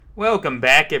Welcome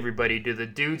back, everybody, to the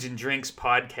Dudes and Drinks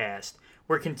podcast.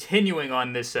 We're continuing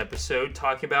on this episode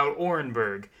talking about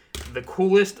Orenburg, the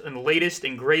coolest and latest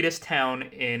and greatest town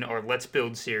in our Let's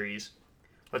Build series.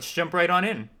 Let's jump right on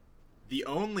in. The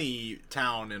only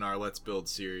town in our Let's Build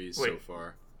series so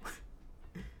far.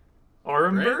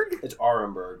 Orenburg? Right? It's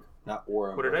Orenburg, not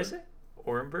Orenburg. What did I say?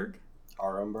 Orenburg?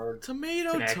 Orenburg.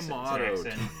 Tomato. It's an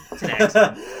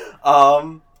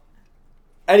accent.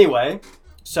 Anyway,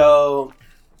 so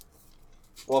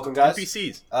welcome, guys.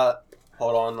 NPCs.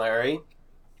 Hold on, Larry.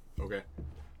 Okay.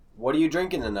 What are you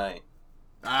drinking tonight?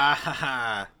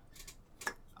 I'm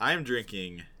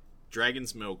drinking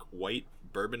Dragon's Milk White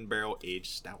Bourbon Barrel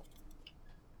Aged Stout.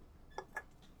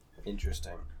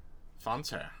 Interesting.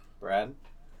 Fanta. Brad?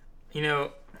 You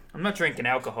know, I'm not drinking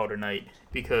alcohol tonight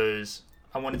because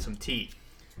I wanted some tea.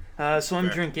 So I'm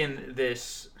drinking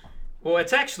this. Well,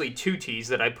 it's actually two teas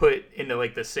that I put into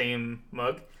like the same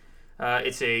mug.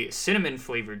 It's a cinnamon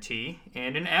flavored tea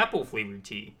and an apple flavored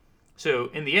tea. So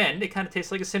in the end, it kind of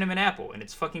tastes like a cinnamon apple, and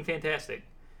it's fucking fantastic.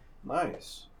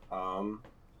 Nice.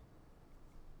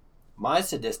 My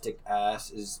sadistic ass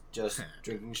is just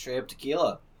drinking straight up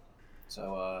tequila.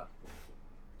 So,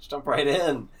 just jump right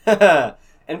in.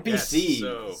 NPCs.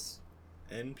 Yes,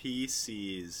 so,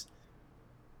 NPCs.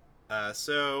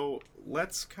 So,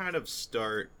 let's kind of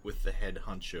start with the head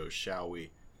honcho, shall we?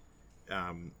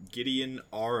 Gideon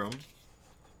Arum,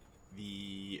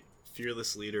 the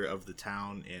fearless leader of the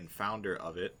town and founder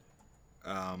of it.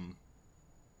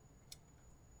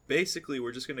 Basically,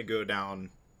 we're just going to go down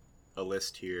a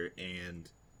list here and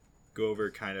go over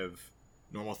kind of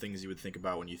normal things you would think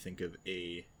about when you think of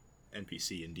a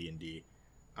NPC in D&D.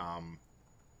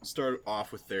 Start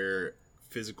off with their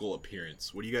physical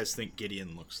appearance. What do you guys think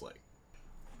Gideon looks like?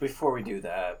 Before we do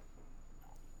that,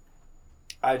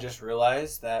 I just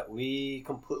realized that we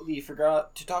completely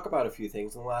forgot to talk about a few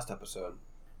things in the last episode.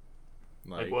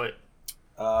 Like what?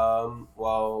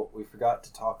 Well, we forgot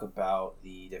to talk about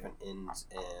the different inns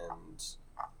and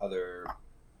other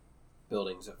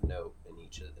buildings of note in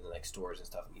each of the like stores and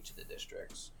stuff in each of the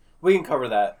districts. We can cover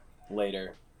that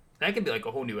later. That could be like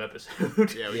a whole new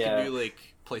episode. Yeah, we can do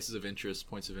like places of interest,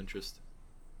 points of interest.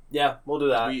 Yeah, we'll do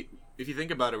that. If you think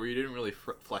about it, we didn't really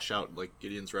flesh out like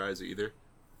Gideon's Rise either,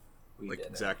 We like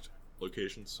didn't. exact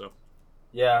locations. So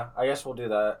Yeah, I guess we'll do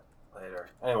that later.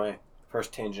 Anyway,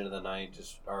 first tangent of the night,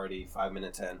 just already 5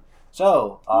 minutes in.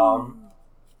 So,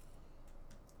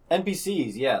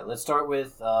 NPCs, yeah, let's start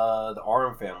with the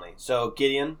Arum family. So,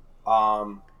 Gideon,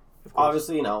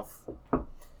 obviously an elf.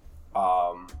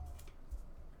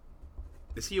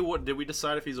 is he a wood? Did we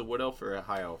decide if he's a wood elf or a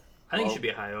high elf? I think it should be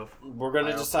a high elf. We're going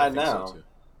to High elf, decide I think now. so, too.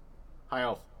 High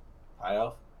elf. High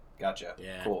elf? Gotcha.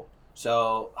 Yeah. Cool.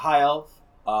 So, high elf.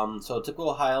 So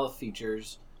typical high elf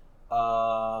features.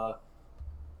 What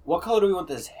color do we want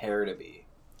this hair to be?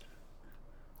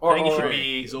 I think it should or-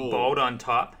 be he's old. bald on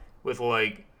top with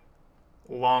like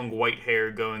long white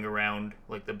hair going around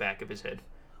like the back of his head.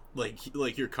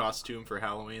 Like your costume for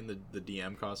Halloween, the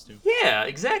DM costume. Yeah,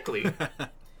 exactly.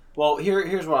 Well,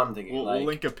 here's what I'm thinking. We'll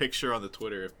link a picture on the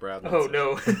Twitter if Brad Oh wants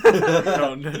no.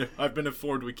 it. No. I've been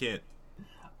informed we can't.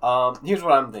 Here's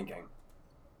what I'm thinking.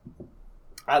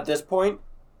 At this point,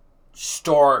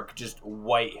 stark, just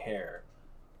white hair.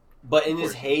 But in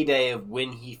his heyday of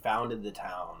when he founded the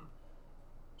town.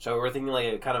 So we're thinking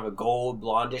like a kind of a gold,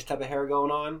 blondish type of hair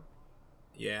going on.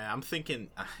 Yeah, I'm thinking.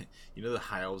 You know the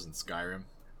high elves in Skyrim.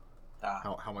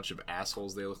 How much of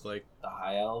assholes they look like. The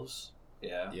high elves.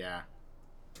 Yeah. Yeah.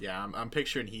 I'm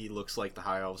picturing he looks like the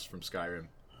high elves from Skyrim.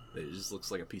 It just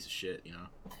looks like a piece of shit, you know.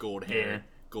 Gold hair, Yeah.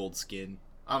 gold skin.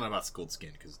 I don't know about gold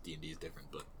skin because D&D is different,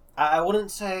 but I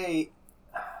wouldn't say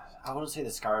the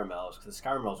Skyrim elves, because the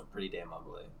Skyrim elves are pretty damn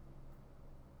ugly.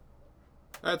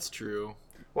 that's true.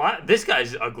 Well, this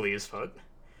guy's ugly as fuck.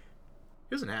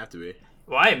 He doesn't have to be.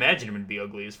 Well, I imagine him to be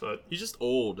ugly as fuck. He's just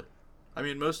old. I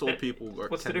mean, most old people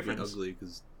What's the tend to be difference? ugly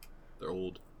because they're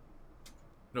old.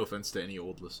 No offense to any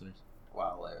old listeners.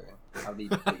 Wow, Larry. How deep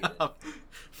did you get in?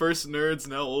 First nerds,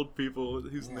 now old people.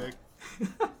 Who's next?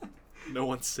 No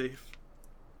one's safe.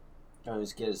 Don't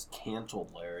just get us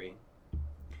canceled, Larry.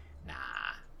 Nah.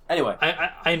 Anyway,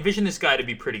 I envision this guy to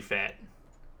be pretty fat.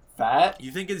 fat?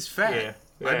 You think he's fat?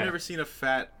 Yeah. I've never seen a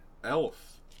fat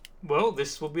elf. Well,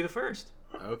 this will be the first.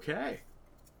 Okay.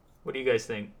 What do you guys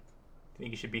think? Think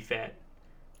he should be fat?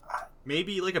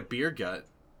 Maybe like a beer gut.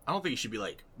 I don't think he should be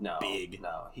like No, big.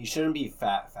 No, he shouldn't be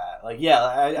fat. Like, yeah,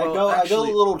 I Well, go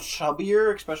actually- a little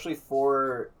chubbier, especially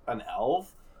for an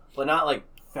elf, but not like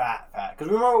fat. Because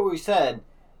remember what we said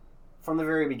from the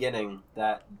very beginning,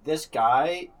 that this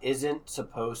guy isn't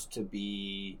supposed to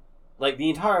be like the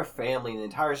entire family, the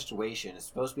entire situation is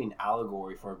supposed to be an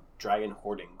allegory for a dragon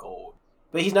hoarding gold.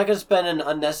 But he's not going to spend an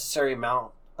unnecessary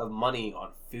amount of money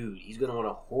on food. He's going to want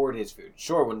to hoard his food.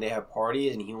 Sure, when they have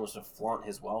parties and he wants to flaunt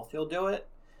his wealth, he'll do it.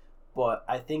 But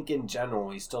I think in general,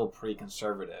 he's still pretty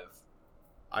conservative.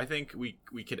 I think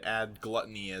we could add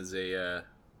gluttony as a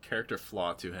character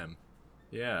flaw to him.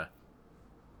 Yeah.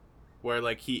 Where,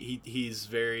 like, he's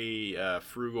very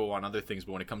frugal on other things,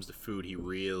 but when it comes to food, he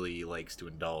really likes to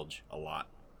indulge a lot.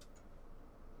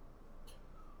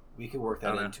 We can work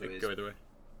that into it. his... Go either way.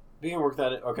 We can work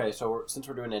that... Okay, so since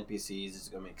we're doing NPCs, this is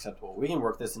going to be acceptable. We can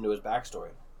work this into his backstory.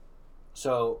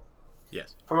 So...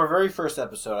 Yes. From our very first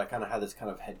episode, I kind of had this kind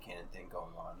of headcanon thing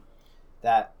going on.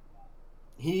 That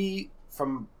he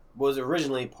was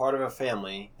originally part of a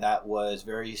family that was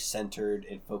very centered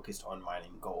and focused on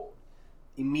mining gold.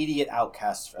 Immediate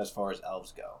outcasts as far as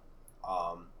elves go.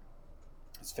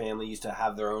 His family used to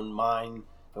have their own mine,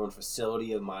 their own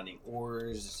facility of mining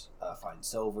ores, fine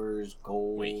silvers,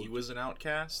 gold. Wait, he was an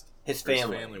outcast? His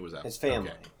family. His family was out. His family.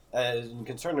 Okay. As in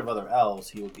concern of other elves,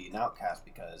 he would be an outcast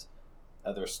because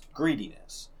of their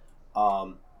greediness.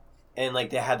 And like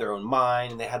they had their own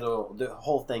mine, and they had the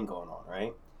whole thing going on,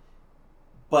 right?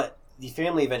 But the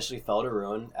family eventually fell to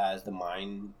ruin as the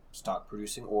mine stopped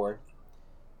producing ore.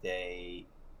 They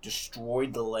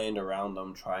destroyed the land around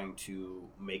them trying to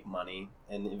make money,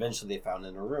 and eventually they found it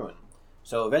in a ruin.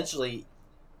 So eventually,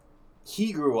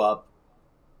 he grew up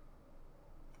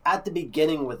at the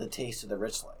beginning with a taste of the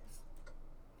rich life.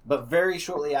 But very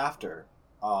shortly after,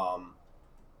 they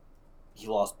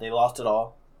lost it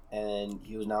all, and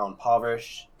he was now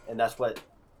impoverished, and that's what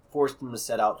forced him to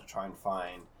set out to try and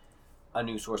find a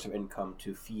new source of income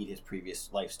to feed his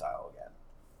previous lifestyle again.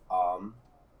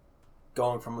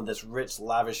 Going from this rich,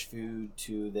 lavish food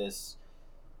to this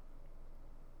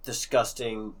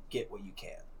disgusting, get what you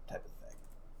can type of thing.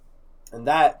 And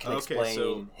that can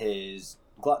explain his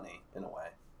gluttony, in a way.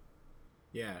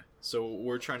 Yeah, so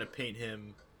we're trying to paint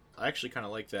him... I actually kind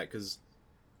of like that, because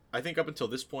I think up until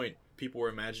this point, people were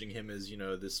imagining him as,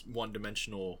 this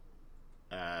one-dimensional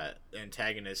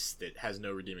antagonist that has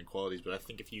no redeeming qualities, but I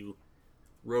think if you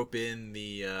rope in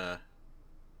the...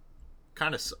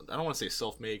 kind of, I don't want to say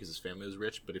self-made because his family was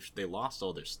rich, but if they lost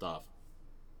all their stuff,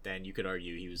 then you could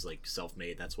argue he was like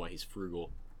self-made. That's why he's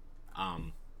frugal.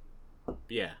 But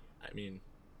yeah, I mean,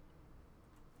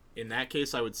 in that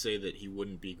case, I would say that he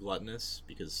wouldn't be gluttonous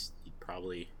because he'd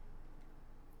probably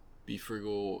be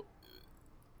frugal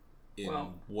in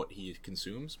what he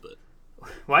consumes. But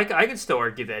I could still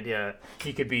argue that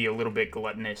he could be a little bit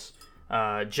gluttonous,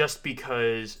 just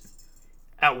because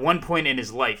at one point in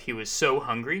his life he was so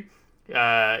hungry.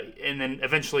 And then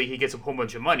eventually he gets a whole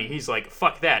bunch of money. He's like,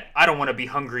 fuck that. I don't want to be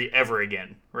hungry ever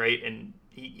again, right? And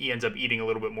he ends up eating a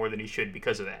little bit more than he should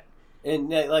because of that. And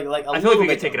like I feel like we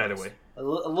could take it either way. A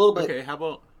little bit. Okay, how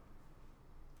about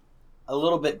a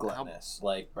little bit gluttonous,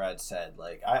 like Brad said.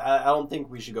 Like I don't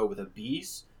think we should go with a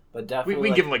beast, but definitely we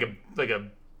can give him like a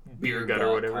beer gut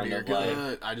or whatever. Kind of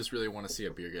gut. I just really want to see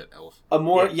a beer gut elf. A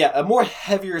more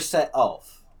heavier set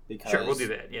elf, because sure, we'll do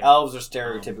that. Yeah. Elves are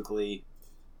stereotypically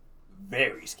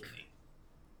very skinny.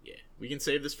 Yeah, we can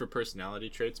save this for personality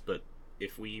traits, but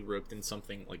if we roped in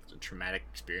something like a traumatic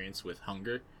experience with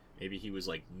hunger, maybe he was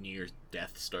like near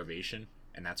death, starvation,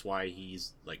 and that's why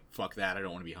he's like, fuck that, I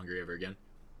don't want to be hungry ever again.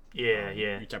 Yeah.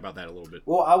 You talk about that a little bit.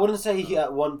 Well, I wouldn't say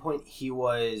at one point he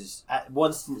was, at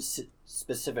one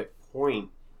specific point,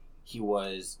 he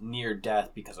was near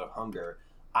death because of hunger.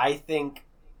 I think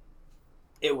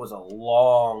it was a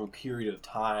long period of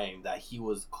time that he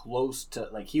was close to,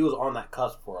 like, he was on that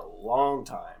cusp for a long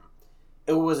time.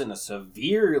 It wasn't a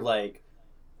severe, like,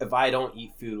 if I don't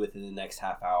eat food within the next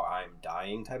half hour, I'm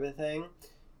dying type of thing.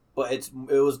 But it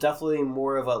was definitely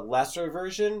more of a lesser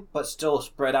version, but still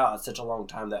spread out at such a long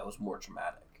time that it was more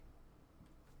traumatic.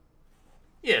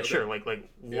 Yeah, okay. Sure, like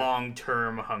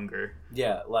long-term hunger.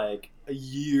 Yeah, like a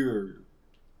year,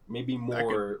 maybe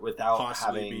more, without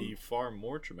possibly having... be far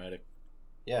more traumatic.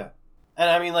 Yeah. And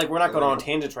I mean, like, we're not going on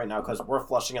tangents right now because we're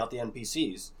flushing out the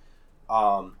NPCs.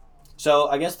 So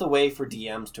I guess the way for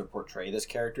DMs to portray this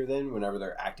character then, whenever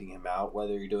they're acting him out,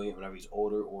 whether you're doing it whenever he's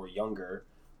older or younger,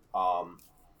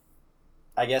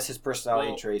 I guess his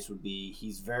personality traits would be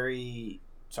he's very...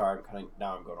 Sorry, I'm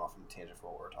going off on a tangent for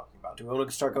what we're talking about. Do we want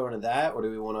to start going to that, or do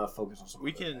we want to focus on something?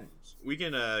 We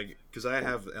can, because I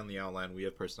have on the outline, we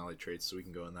have personality traits, so we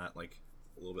can go in that, like,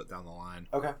 a little bit down the line.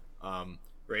 Okay.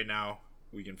 Right now,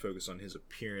 we can focus on his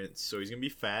appearance. So he's going to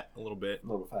be fat a little bit. A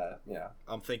little fat, yeah.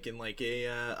 I'm thinking like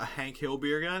a Hank Hill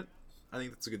beer gut. I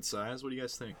think that's a good size. What do you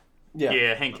guys think?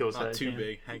 Yeah, Hank Hill size. Not too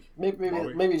big. Hank.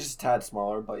 Maybe just a tad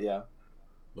smaller, but yeah.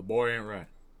 The boy ain't right.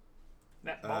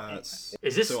 That Uh, is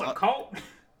this so a I- cult?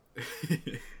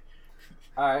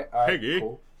 All right, Hey, Gee.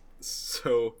 cool.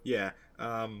 So yeah,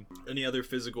 any other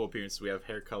physical appearances? We have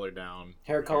hair color down.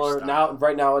 Hair color hairstyle.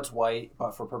 right now it's white,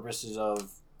 but for purposes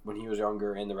of when he was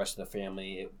younger and the rest of the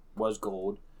family, it was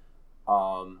gold.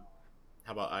 How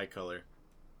about eye color?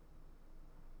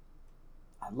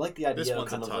 I like the idea This of one's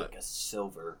kind a of tot. like a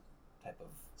silver type of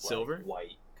Silver?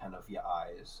 white kind of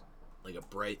eyes. Like a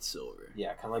bright silver.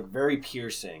 Yeah, kind of like very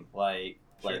piercing, like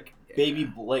Sure. like Yeah.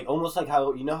 baby, like almost like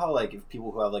how you know how like if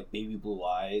people who have like baby blue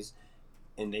eyes,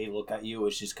 and they look at you,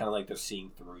 it's just kind of like they're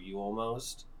seeing through you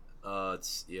almost.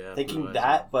 It's blue Thinking eyes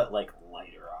that, are- but like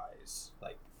lighter eyes,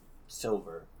 like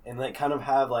silver, and like kind of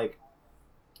have like.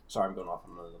 Sorry, I'm going off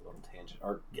on a little tangent,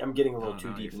 or I'm getting a little No, too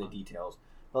no, deep you're in the fine. details.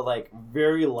 But like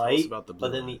very light, about the but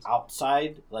blue then the eyes.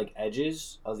 outside like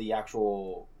edges of the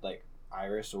actual like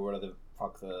iris or whatever the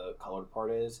fuck the colored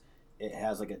part is, it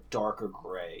has like a darker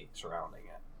gray surrounding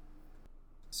it.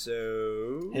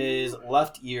 So His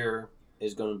left ear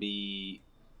is going to be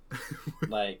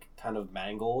like kind of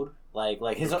mangled, like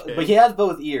his, Okay. but he has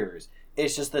both ears.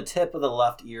 It's just the tip of the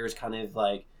left ear is kind of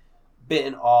like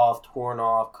bitten off, torn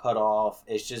off, cut off.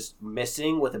 It's just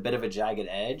missing with a bit of a jagged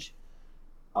edge.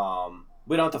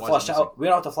 We don't have to Why is flush it out. We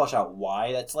don't have to flush out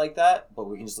why that's like that, but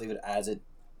we can just leave it as it.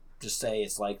 Just say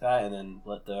it's like that, and then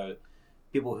let the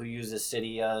people who use this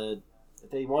city, if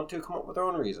they want to, come up with their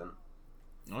own reason.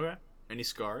 Okay. Any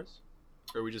scars?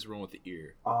 Or are we just rolling with the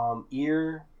ear?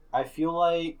 Ear. I feel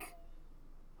like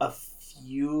a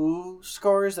few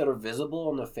scars that are visible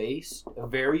on the face,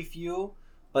 very few,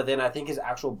 but then I think his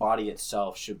actual body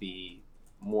itself should be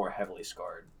more heavily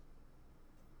scarred.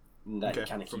 That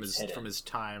kind of from keeps his hidden. from his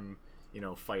time,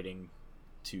 fighting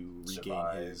to regain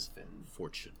Survive his and-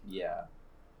 fortune. Yeah,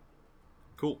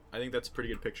 Cool. I think that's a pretty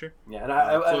good picture. yeah, and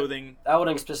I Clothing. I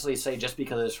wouldn't explicitly say just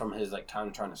because it's from his like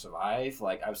time trying to survive.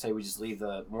 Like I would say we just leave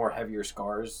the more heavier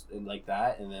scars and like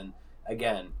that, and then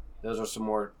again, those are some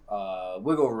more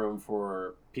wiggle room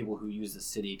for people who use the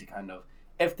city to kind of,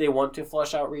 if they want to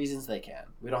flush out reasons, they can.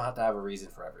 We don't have to have a reason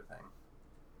for everything.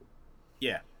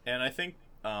 Yeah, and I think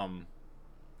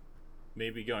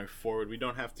maybe going forward, we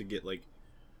don't have to get like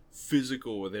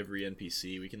physical with every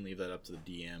NPC. We can leave that up to the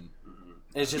DM.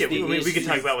 It's just Yeah, the, we could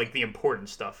talk it's- about like the important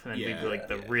stuff and then Yeah, leave like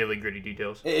the yeah. really gritty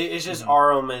details. It's just Mhm.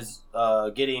 Arum is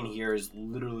Gideon here is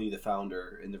literally the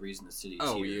founder and the reason the city is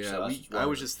Oh here. yeah, So that's I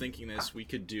was why- just thinking this. We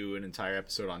could do an entire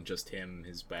episode on just him,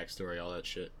 his backstory, all that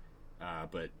shit.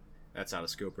 But that's out of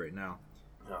scope right now.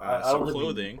 No, I So don't think we-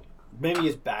 clothing. maybe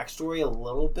his backstory a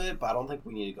little bit, but I don't think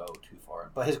we need to go too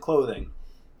far. But his clothing.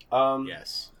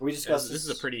 Yes. We discussed This is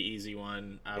a pretty easy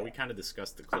one. We kind of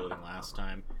discussed the clothing last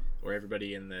time, where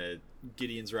everybody in the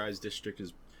Gideon's Rise district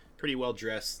is pretty well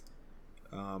dressed.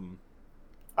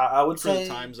 I would For say the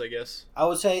times, I guess. I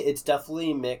would say it's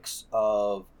definitely a mix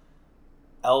of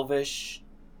elvish,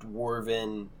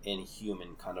 dwarven, and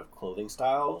human kind of clothing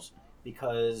styles.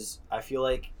 Because I feel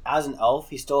like as an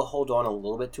elf, he still holds on a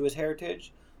little bit to his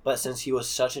heritage, but since he was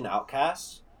such an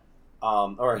outcast,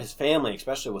 or his family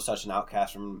especially was such an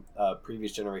outcast from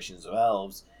previous generations of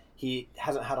elves, he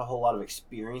hasn't had a whole lot of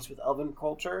experience with elven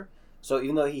culture. So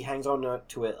even though he hangs on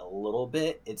to it a little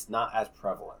bit, it's not as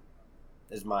prevalent,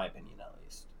 is my opinion at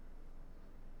least.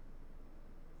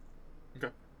 Okay.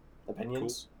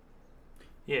 Opinions?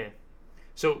 Yeah.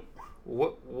 So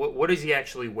what is he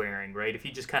actually wearing, right? If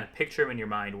you just kind of picture him in your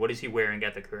mind, what is he wearing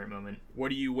at the current moment?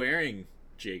 What are you wearing,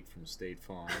 Jake from State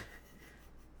Farm?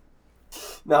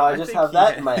 No, I just think have he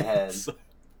that in my head. has-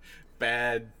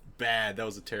 Bad. That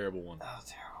was a terrible one. Oh,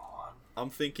 terrible one. I'm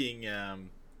thinking,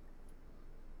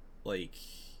 like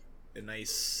a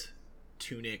nice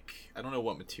tunic. I don't know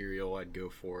what material I'd go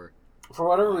for. For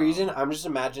whatever reason, I'm just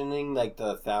imagining like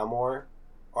the Thalmor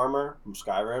armor from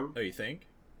Skyrim. Oh, you think?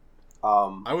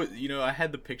 Um, I was, I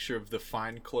had the picture of the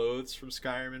fine clothes from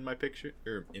Skyrim in my picture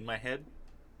or in my head.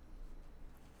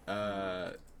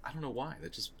 I don't know why.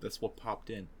 That's what popped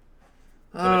in.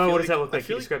 I feel What does that like- look I like? Can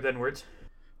feel you describe that in words?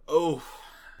 Oh,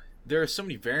 there are so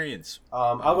many variants.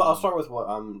 I'll start with what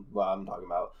I'm talking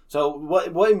about. So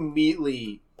what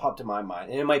immediately popped to my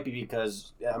mind, and it might be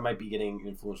because I might be getting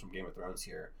influenced from Game of Thrones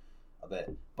here a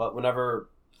bit, but whenever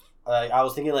I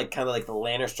was thinking like kind of like the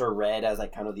Lannister red as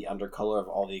like kind of the undercolor of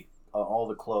all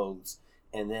the clothes,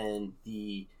 and then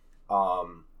the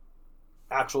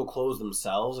actual clothes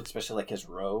themselves, especially like his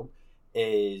robe,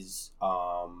 is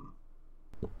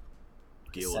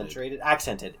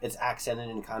accented. It's accented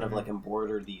and kind of like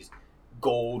embroidered these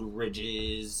gold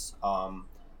ridges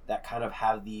that kind of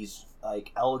have these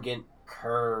like elegant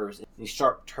curves, these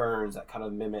sharp turns that kind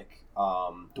of mimic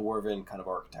dwarven kind of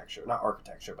architecture, not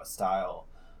architecture but style.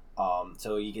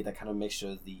 So you get that kind of mixture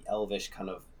of the elvish kind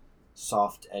of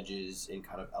soft edges and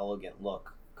kind of elegant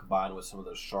look combined with some of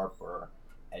those sharper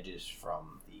edges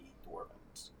from the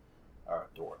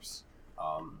dwarves.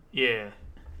 Yeah.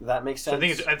 That makes sense.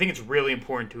 So I think it's really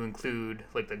important to include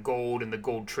like the gold and the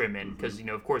gold trim in because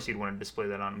of course he'd want to display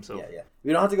that on himself. Yeah.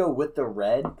 We don't have to go with the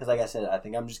red because, like I said, I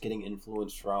think I'm just getting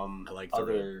influence from I like the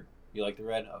other. red. You like the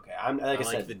red? Okay, I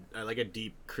like a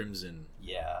deep crimson.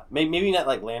 Yeah, maybe not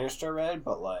like Lannister red,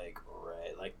 but like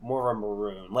red, like more of a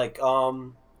maroon, like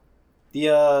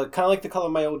the kind of like the color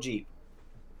of my old Jeep.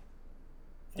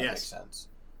 That makes sense.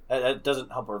 That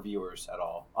doesn't help our viewers at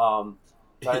all.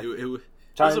 It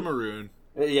was a maroon.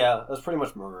 Yeah, it was pretty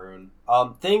much maroon.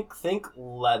 Think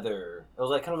leather. It was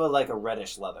like kind of like a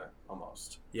reddish leather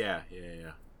almost. Yeah.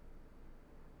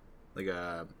 Like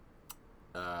a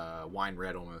wine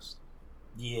red almost.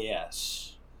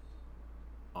 Yes.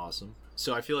 Awesome.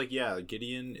 So I feel like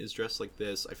Gideon is dressed like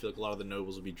this. I feel like a lot of the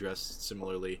nobles will be dressed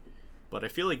similarly, but I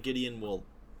feel like Gideon will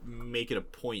make it a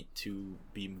point to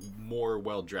be more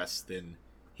well dressed than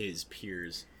his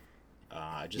peers,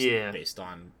 based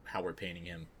on how we're painting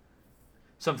him.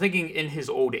 So I'm thinking in his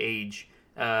old age,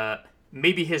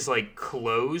 maybe his like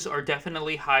clothes are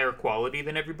definitely higher quality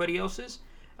than everybody else's,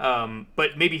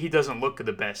 but maybe he doesn't look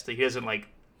the best. He doesn't like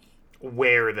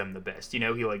wear them the best. He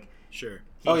like sure.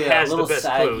 He has the best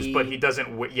saggy clothes, but he doesn't.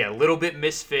 A little bit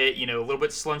misfit. A little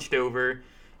bit slunched over.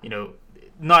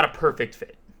 Not a perfect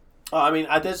fit. I mean,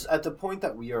 at the point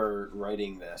that we are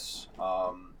writing this,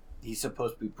 he's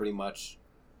supposed to be pretty much.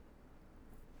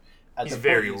 He's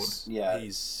very old. Yeah,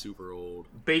 he's super old.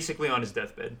 Basically on his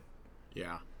deathbed.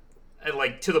 Yeah. And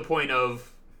like to the point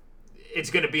of, it's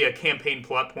going to be a campaign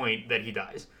plot point that he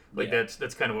dies. Like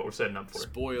that's kind of what we're setting up for.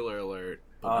 Spoiler alert.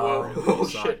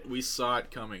 Whoa! We saw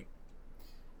it coming.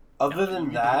 Other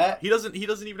than that, he doesn't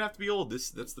even have to be old.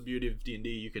 That's the beauty of D&D.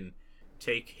 You can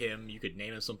take him, you could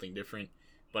name him something different,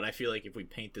 but I feel like if we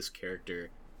paint this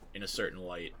character in a certain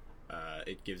light,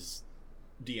 it gives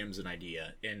DMs an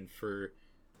idea, and for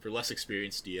less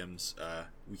experienced DMs,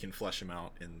 we can flesh him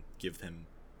out and give him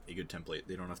a good template.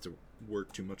 They don't have to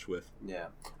work too much with. Yeah,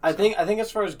 I think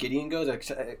as far as Gideon goes,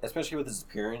 especially with his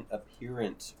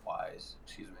appearance wise,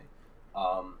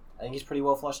 I think he's pretty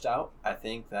well fleshed out. I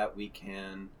think that we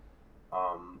can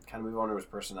kind of move on to his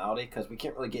personality because we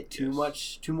can't really get too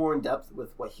more in depth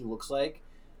with what he looks like,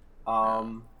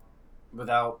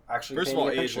 without actually. First of all,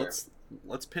 age.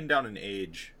 Let's pin down an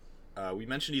age. We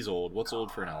mentioned he's old. What's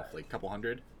old for an elf? Like a couple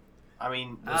hundred? I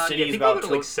mean, the city's about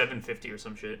like 750 or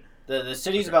some shit. The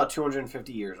city's about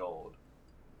 250 years old.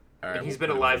 All right, and he's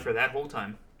been alive for that whole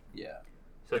time. Yeah.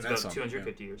 So it's about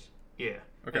 250 years. Yeah.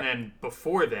 Okay. And then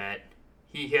before that,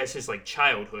 he has his like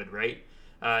childhood, right?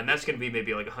 And that's going to be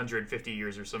maybe like 150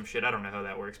 years or some shit. I don't know how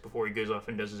that works before he goes off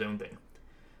and does his own thing.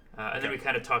 And then we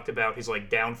kind of talked about his like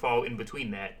downfall in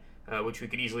between that, which we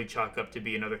could easily chalk up to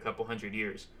be another couple hundred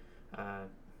years.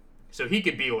 So he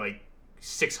could be like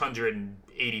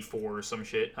 684 or some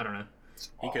shit. I don't know.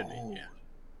 He could be, yeah.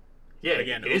 Yeah,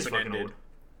 again, it is fucking old.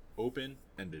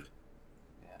 Open-ended.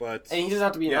 Yeah. But and he doesn't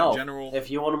have to be an elf. General, if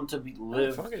you want him to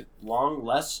live long,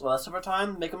 less of a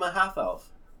time, make him a half elf.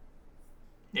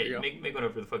 Yeah, you make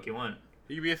whatever the fuck you want.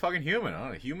 He could be a fucking human.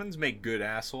 Huh? Humans make good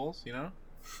assholes, you know?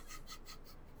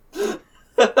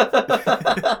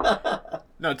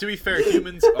 No, to be fair,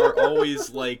 humans are always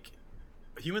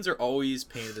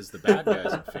painted as the bad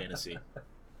guys in fantasy.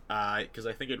 Because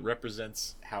I think it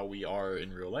represents how we are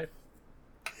in real life.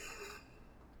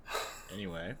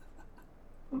 Anyway.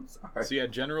 I'm sorry. So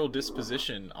general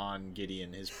disposition on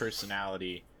Gideon, his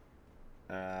personality.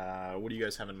 What do you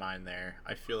guys have in mind there?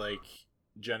 I feel like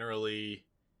generally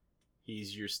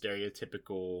he's your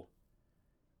stereotypical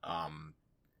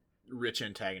rich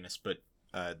antagonist, but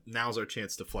now's our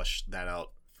chance to flesh that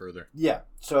out further. Yeah.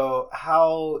 So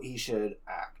how he should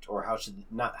act, or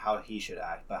not how he should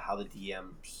act, but how the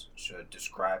DMs should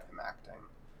describe him acting.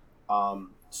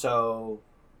 So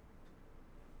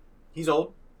he's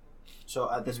old. So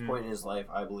at this point in his life,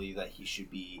 I believe that he should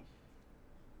be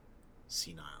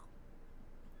senile.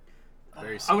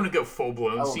 Very senile. I want to go full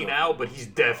blown senile, but he's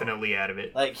definitely out of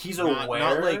it. Like he's aware.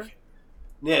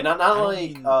 Not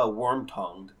like worm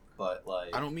tongued, but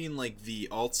like I don't mean like the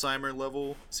Alzheimer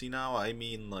level senile. I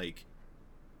mean like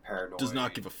paranoid. Does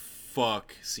not give a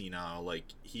fuck senile. Like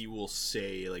he will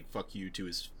say like fuck you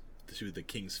to the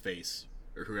king's face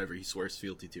or whoever he swears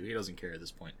fealty to. He doesn't care at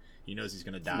this point. He knows he's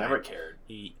gonna die. He never cared.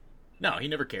 He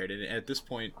never cared, and at this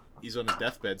point he's on his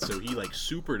deathbed, so he like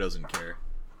super doesn't care.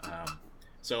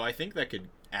 So I think that could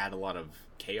add a lot of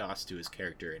chaos to his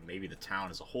character and maybe the town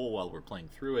as a whole while we're playing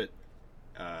through it.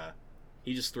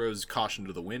 He just throws caution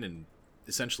to the wind and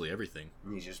essentially everything.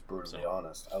 He's just brutally So.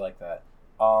 honest. I like that.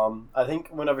 I think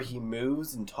whenever he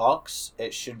moves and talks,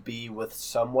 it should be with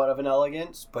somewhat of an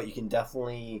elegance, but you can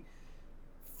definitely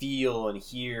feel and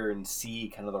hear and see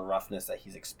kind of the roughness that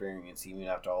he's experienced even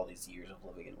after all these years of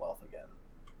living in wealth again.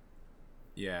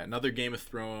 Yeah, another Game of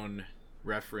Thrones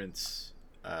reference,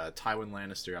 Tywin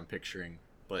Lannister I'm picturing,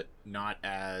 but not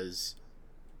as,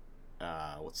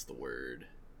 what's the word?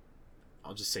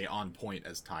 I'll just say on point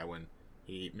as Tywin.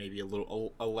 He maybe a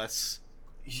less...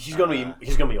 He's gonna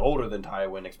be older than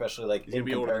Tywin, especially like He's gonna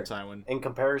be older than Tywin. In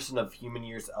comparison of human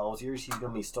years to elves years, he's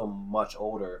gonna be still much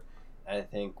older, and I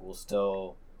think will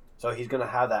still. So he's gonna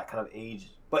have that kind of age,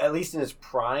 but at least in his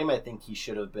prime, I think he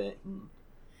should have been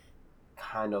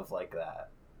kind of like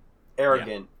that,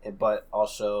 arrogant, but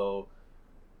also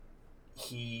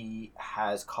he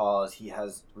has cause, he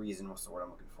has reason. What's the word I'm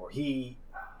looking for? He's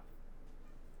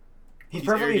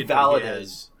perfectly arrogant, but validated.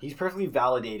 He's perfectly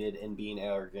validated in being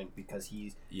arrogant because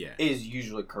he is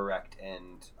usually correct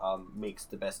and makes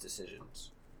the best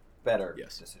decisions,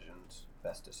 decisions,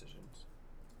 best decisions.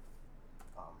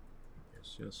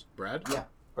 Yes. Brad? Yeah.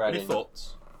 Brad. Any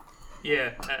thoughts?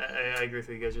 Yeah, I agree with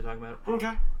what you guys are talking about.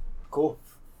 Okay. Cool.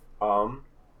 Cool.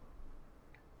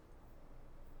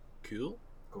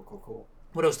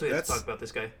 What else do we have to talk about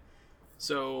this guy?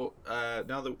 So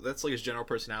now that's like his general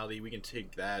personality. We can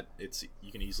take that.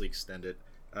 You can easily extend it.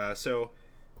 So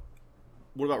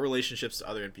what about relationships to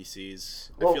other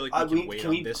NPCs? Well, I feel like we can wait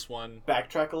on this one.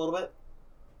 Backtrack a little bit.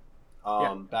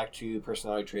 Back to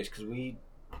personality traits, because we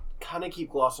kind of keep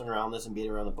glossing around this and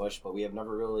beating around the bush, but we have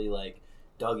never really like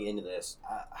dug into this.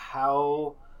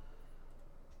 How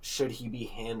should he be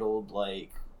handled, like,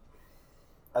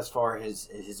 as far as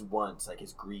his wants, like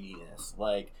his greediness?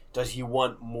 Like, does he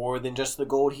want more than just the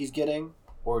gold he's getting,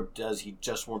 or does he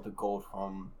just want the gold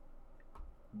from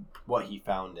what he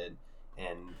founded?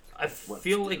 And I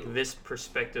feel like this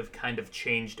perspective kind of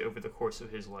changed over the course of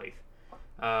his life.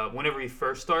 Whenever he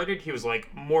first started, he was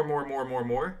like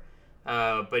more.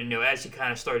 But as he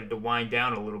kind of started to wind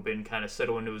down a little bit and kind of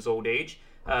settle into his old age,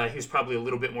 he was probably a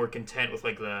little bit more content with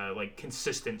like the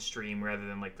consistent stream rather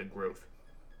than like the growth.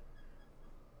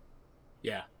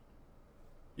 Yeah.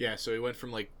 So he went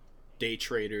from like day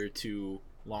trader to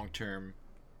long-term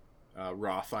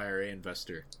Roth IRA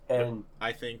investor. And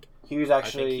I think he was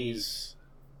actually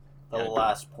the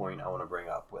last point I want to bring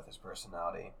up with his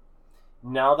personality.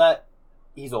 Now that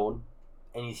he's old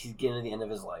and he's getting to the end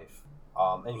of his life,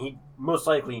 and he most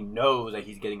likely knows that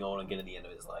he's getting old and getting to the end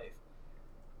of his life,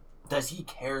 does he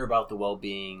care about the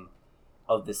well-being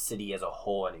of the city as a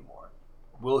whole anymore?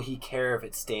 Will he care if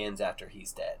it stands after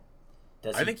he's dead?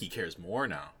 I think he cares more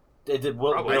now. I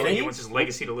think he wants his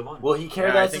legacy to live on. Will he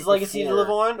care that's his legacy to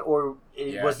live on, or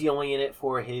was he only in it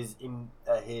for his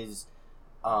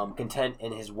content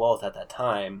and his wealth at that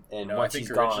time? And once he's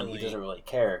gone, he doesn't really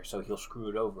care, so he'll screw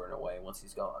it over in a way once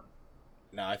he's gone.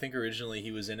 No, I think originally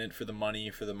he was in it for the money,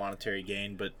 for the monetary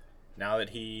gain, but now that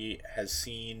he has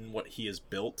seen what he has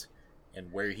built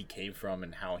and where he came from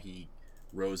and how he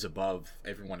rose above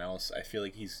everyone else, I feel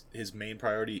like his main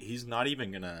priority, he's not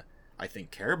even gonna, I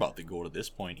think, care about the gold at this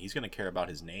point. He's gonna care about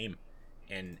his name,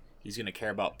 and he's gonna care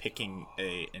about picking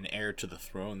an heir to the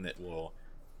throne that will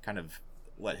kind of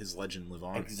let his legend live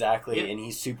on. Exactly, and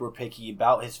he's super picky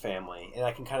about his family, and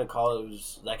I can kind of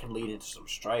that can lead into some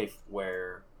strife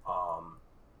where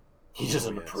he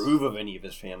doesn't approve of any of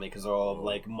his family because they're all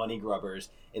like money grubbers,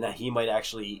 and that he might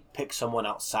actually pick someone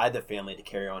outside the family to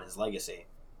carry on his legacy.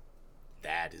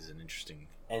 That is an interesting...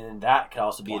 And then that could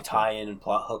also be a tie-in and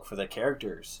plot hook for the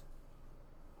characters.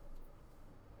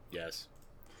 Yes.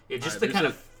 Yeah, just to kind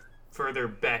of further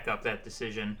back up that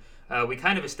decision, we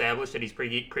kind of established that he's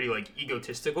pretty like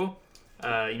egotistical.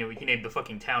 He named the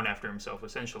fucking town after himself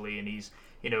essentially, and he's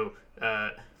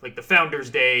like the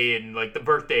Founder's Day and like the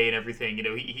birthday and everything.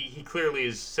 He clearly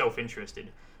is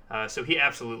self-interested. So he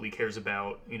absolutely cares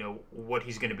about what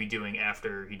he's going to be doing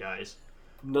after he dies.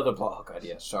 Another plot hook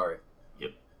idea. Sorry.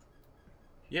 Yep.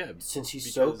 Yeah. Since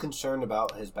he's so concerned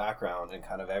about his background and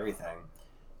kind of everything,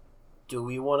 do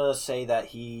we want to say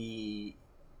that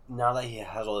now that he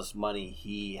has all this money,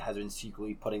 he has been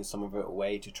secretly putting some of it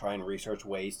away to try and research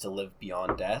ways to live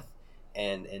beyond death,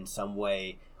 and in some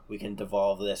way we can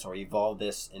evolve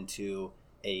this into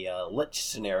a lich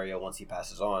scenario once he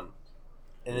passes on,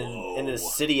 and then the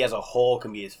city as a whole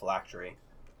can be his phylactery.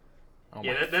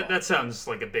 That sounds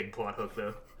like a big plot hook,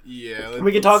 though. Yeah,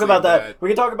 we can talk about that. We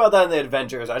can talk about that in the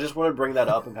adventures. I just want to bring that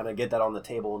up and kind of get that on the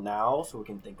table now, so we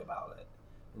can think about it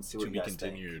and see what you guys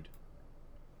think.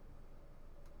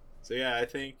 So yeah, I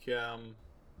think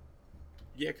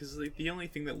because the only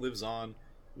thing that lives on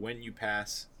when you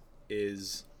pass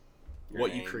is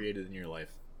what you created in your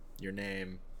life, your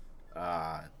name,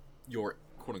 your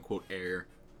quote unquote heir.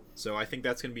 So I think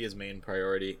that's going to be his main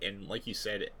priority. And like you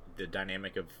said, the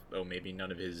dynamic of maybe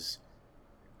none of his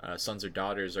sons or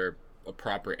daughters are a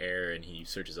proper heir, and he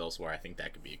searches elsewhere. I think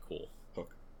that could be a cool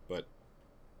hook. But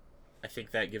I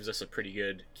think that gives us a pretty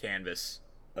good canvas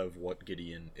of what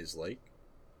Gideon is like.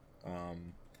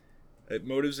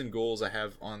 Motives and goals I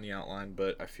have on the outline,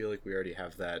 but I feel like we already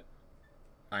have that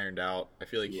ironed out. I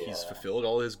feel like he's fulfilled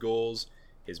all his goals.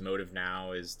 His motive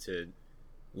now is to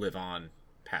live on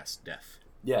past death.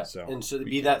 Yeah, and so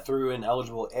be that through an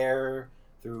eligible heir,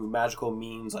 through magical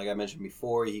means, like I mentioned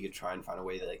before, he could try and find a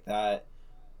way like that.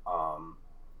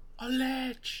 A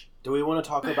ledge. Do we want to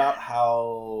talk about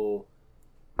how...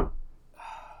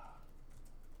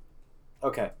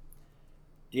 Okay.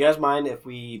 Do you guys mind if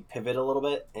we pivot a little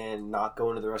bit and not go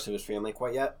into the rest of his family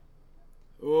quite yet?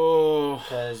 Oh,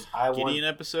 because Gideon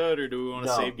episode, or do we want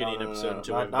to save Gideon episode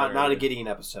until not a Gideon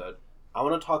episode? I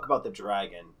want to talk about the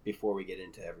dragon before we get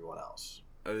into everyone else.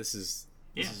 This is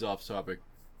off topic.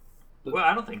 Well,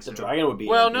 I don't think so. The dragon would be.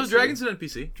 Well, no, dragon's an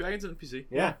NPC. Dragon's an NPC.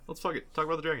 Yeah, let's fuck it. Talk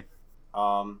about the dragon.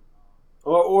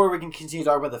 Or we can continue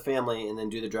talking about the family and then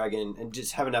do the dragon and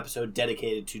just have an episode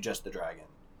dedicated to just the dragon.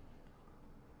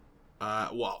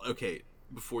 Well, okay.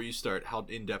 Before you start, how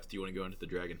in depth do you want to go into the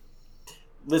dragon?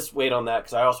 Let's wait on that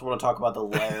because I also want to talk about the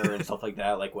lair and stuff like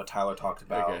that, like what Tyler talked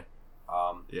about. Okay.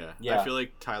 Yeah. I feel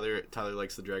like Tyler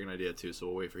likes the dragon idea too, so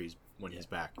we'll wait for when he's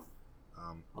back.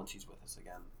 Once he's with us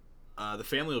again. The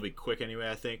family will be quick anyway,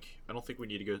 I think. I don't think we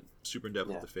need to go super in depth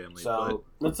with the family. So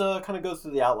let's kind of go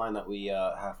through the outline that we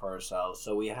have for ourselves.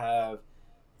 So we have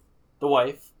the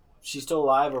wife. She's still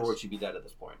alive, or would she be dead at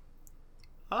this point?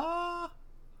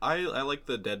 I like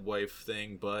the dead wife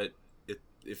thing, but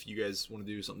if you guys want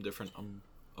to do something different, I'm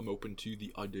open to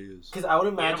the ideas. Because I would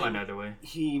imagine either way.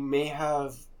 He may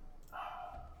have.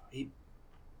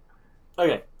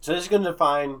 Okay, so this is going to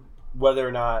define whether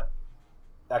or not.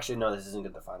 Actually, no, this isn't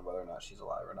going to define whether or not she's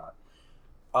alive or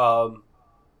not.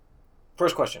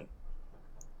 First question: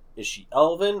 is she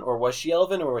Elven, or was she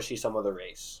some other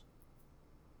race?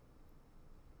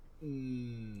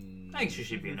 I think she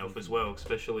should be an elf as well,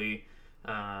 especially.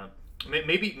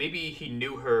 Maybe he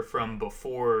knew her from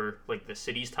before, like the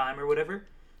city's time or whatever,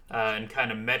 and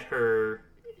kind of met her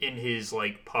in his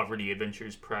like poverty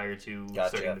adventures prior to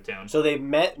starting the town. So they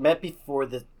met before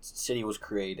the city was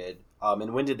created.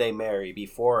 And when did they marry?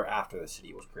 Before or after the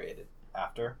city was created?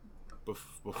 After.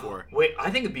 Before. Wait, I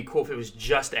think it'd be cool if it was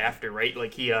just after, right?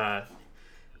 Like he. He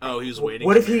was waiting.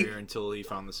 What if until he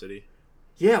found the city?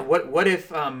 Yeah. What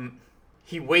if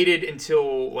he waited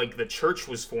until like the church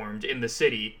was formed in the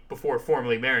city before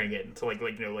formally marrying it, to like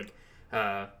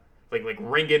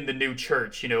ring in the new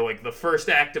church. Like the first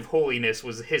act of holiness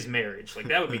was his marriage. Like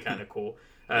that would be kind of cool.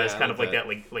 It's kind of like that,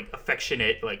 like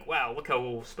affectionate, like wow, look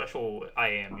how special I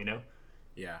am.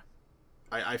 Yeah,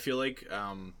 I feel like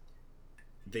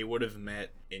they would have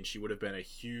met, and she would have been a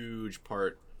huge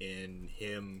part in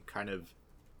him kind of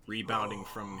rebounding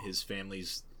from his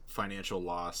family's financial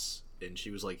loss, and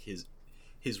she was like his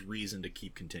reason to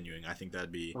keep continuing. I think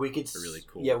that'd be really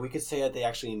cool. Yeah, we could say that they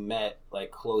actually met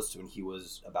like close to when he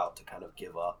was about to kind of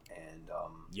give up, and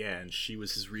and she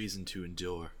was his reason to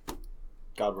endure.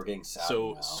 God, we're getting sad.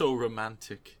 So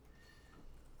romantic.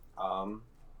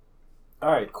 All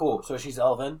right, cool. So she's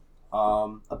Elven.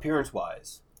 Appearance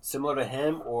wise, similar to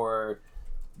him or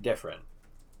different?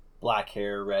 Black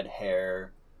hair, red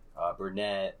hair,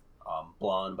 brunette,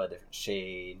 blonde by different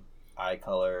shade, eye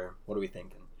color. What are we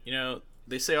thinking?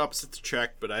 They say opposites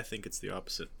attract, but I think it's the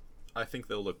opposite. I think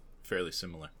they'll look fairly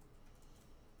similar.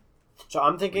 So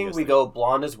I'm thinking we go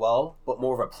blonde as well, but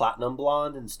more of a platinum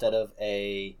blonde instead of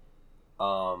a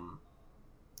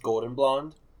golden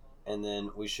blonde. And then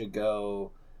we should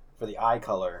go for the eye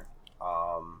color.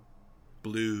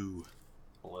 Blue.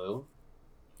 Blue?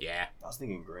 Yeah. I was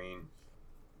thinking green.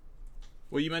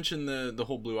 Well, you mentioned the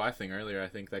whole blue eye thing earlier. I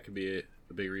think that could be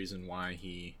a big reason why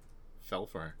he fell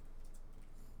for her.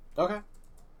 Okay.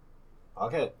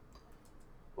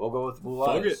 We'll go with blue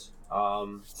eyes.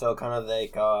 So kind of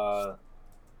like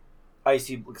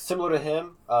icy, similar to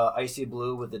him, icy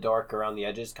blue with the dark around the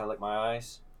edges, kind of like my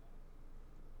eyes.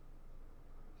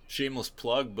 Shameless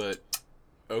plug, but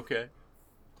okay.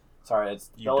 Sorry, it's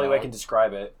the only way I can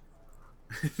describe it.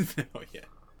 Oh yeah.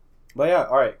 But yeah,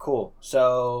 all right, cool.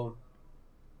 So,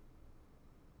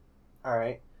 all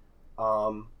right.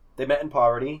 They met in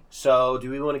poverty. So,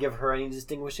 do we want to give her any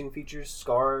distinguishing features?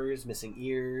 Scars, missing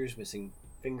ears, missing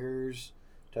fingers,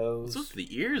 toes. What's with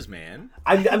the ears, man?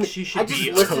 I mean, she should be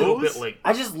a little bit like.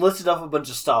 I just listed off a bunch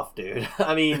of stuff, dude.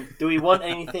 I mean, do we want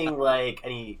anything like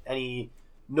any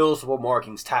noticeable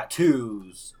markings,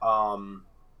 tattoos. What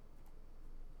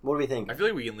do we think? I feel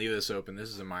like we can leave this open. This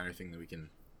is a minor thing that we can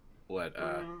let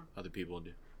other people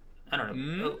do. I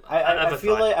don't know. I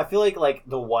feel like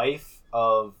the wife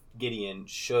of Gideon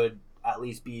should at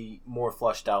least be more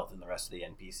fleshed out than the rest of the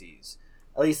NPCs,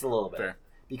 at least a little bit. Fair.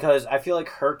 Because I feel like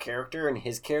her character and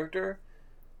his character,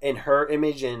 and her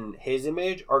image and his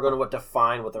image are going to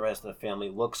define what the rest of the family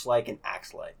looks like and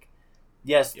acts like.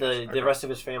 Yes, the rest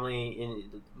of his family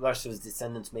and the rest of his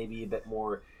descendants may be a bit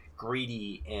more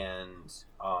greedy and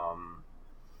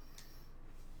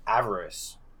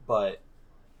avarice, but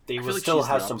they will still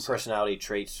have some personality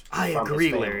traits. I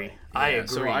agree, Larry. I agree.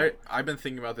 So I've been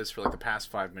thinking about this for like the past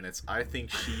 5 minutes. I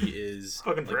think she is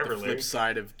like the flip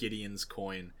side of Gideon's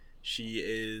coin. She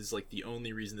is like the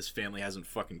only reason this family hasn't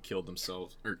fucking killed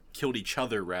themselves or killed each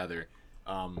other rather.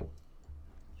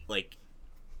 Like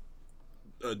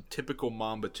a typical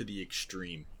mom, but to the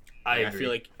extreme. I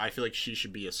agree. I feel like she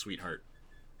should be a sweetheart.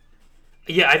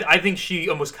 Yeah, I think she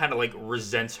almost kind of like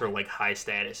resents her like high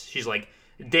status. She's like,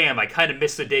 damn, I kind of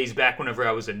miss the days back whenever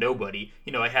I was a nobody.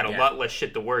 You know, I had a lot less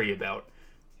shit to worry about.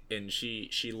 And she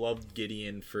loved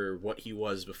Gideon for what he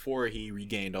was before he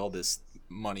regained all this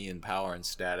money and power and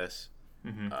status.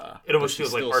 Mm-hmm. It almost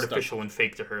feels like artificial and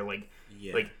fake to her. And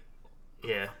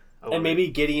maybe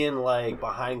Gideon, like,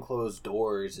 behind closed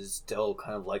doors is still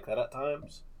kind of like that at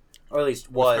times. Or at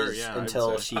least was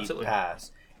until she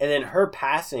passed. And then her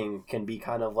passing can be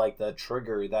kind of like the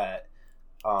trigger that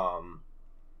can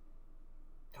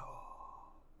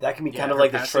be kind of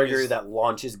like the trigger that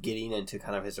launches Gideon into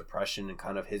kind of his oppression and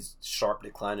kind of his sharp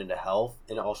decline into health,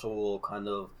 and also will kind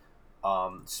of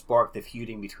spark the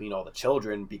feuding between all the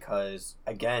children because,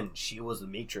 again, she was the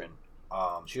matron.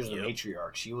 She was the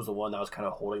matriarch. She was the one that was kind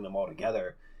of holding them all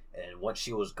together. And once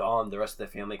she was gone, the rest of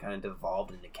the family kind of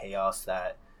devolved into chaos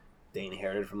that they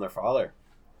inherited from their father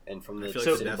and from the city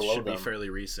below them. I feel like the death should be fairly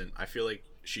recent. I feel like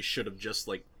she should have just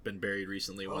like been buried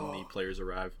recently when the players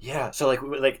arrived. Yeah, so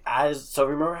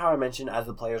remember how I mentioned as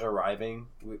the players are arriving,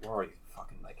 we're already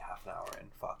fucking like half an hour in.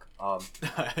 Fuck.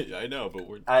 I know, but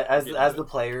we're as the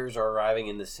players are arriving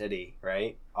in the city,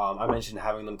 right? I mentioned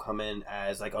having them come in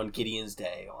as like on Gideon's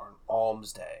day or on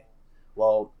Alm's day.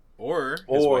 Well, or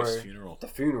his wife's funeral, the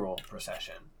funeral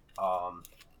procession,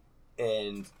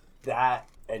 and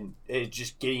it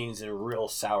just Gideon's in a real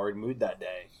soured mood that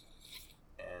day.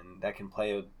 And that can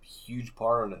play a huge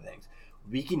part on the things.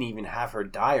 We can even have her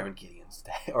die on Gideon's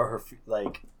day, or her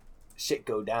shit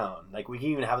go down. Like we can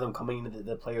even have them coming into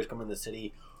the players coming into the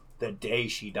city the day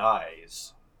she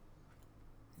dies.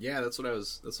 Yeah, that's what I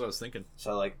was thinking.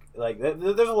 So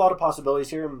there's a lot of possibilities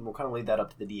here, and we'll kind of leave that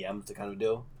up to the DMs to kind of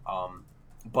do.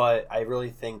 But I really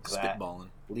think that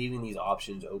leaving these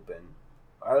options open,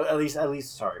 or at least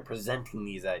presenting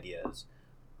these ideas.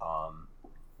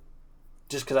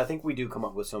 Just because I think we do come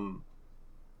up with some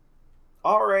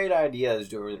alright ideas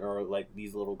during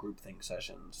these little group think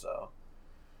sessions. So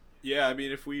yeah, I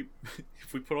mean, if we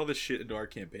put all this shit into our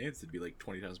campaigns, it'd be like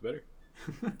 20 times better.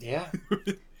 Yeah,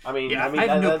 I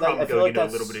have no problem going into a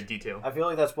little bit of detail. I feel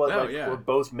like that's what we're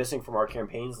both missing from our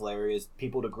campaigns, Larry, is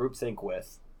people to group think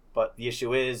with. But the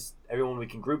issue is, everyone we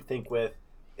can group think with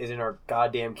is in our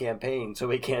goddamn campaign, so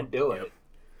we can't do it.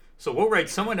 So we'll write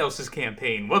someone else's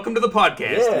campaign. Welcome to the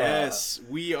podcast. Yeah. Yes,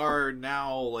 we are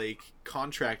now like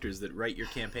contractors that write your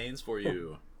campaigns for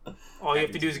you. All you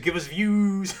have to do is give us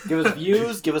views. Give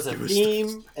us a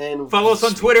theme, and follow us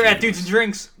on Twitter at Dudes and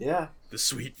Drinks. Yeah. The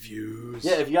sweet views.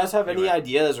 Yeah, if you guys have any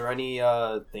ideas or any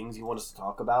things you want us to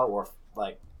talk about, or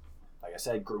like I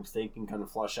said, group thinking kind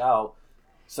of flush out,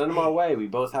 send them our way. We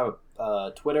both have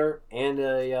a Twitter and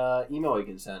a email you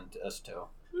can send us to.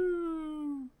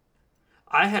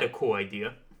 I had a cool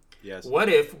idea. Yes. What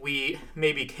if we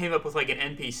maybe came up with like an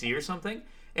NPC or something,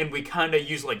 and we kind of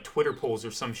use like Twitter polls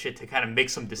or some shit to kind of make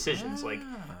some decisions? Like,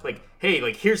 hey,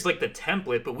 like here's like the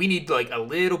template, but we need like a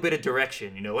little bit of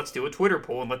direction. You know, let's do a Twitter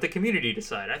poll and let the community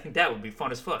decide. I think that would be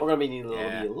fun as fuck. We're gonna be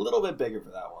a little bit bigger for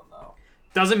that one though.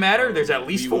 Doesn't matter. There's at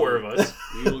least 4 of us.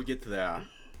 We will get to that.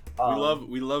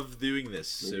 We love doing this,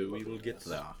 so we will get to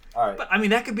that. All right. But I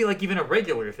mean, that could be like even a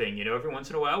regular thing, you know. Every once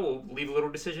in a while, we'll leave a little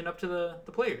decision up to the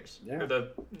players, or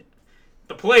the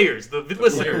players, the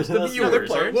listeners, the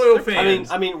viewers, our loyal fans.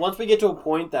 I mean, once we get to a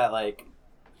point that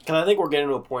because I think we're getting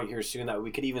to a point here soon that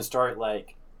we could even start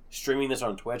streaming this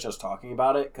on Twitch, us talking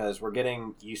about it, because we're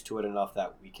getting used to it enough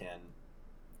that we can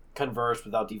converse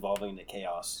without devolving into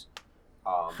chaos.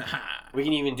 We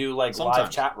can even do live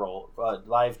chat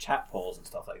polls and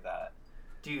stuff like that.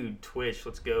 Dude, Twitch,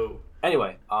 let's go.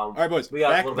 Anyway, all right, boys. We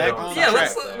got a little bit on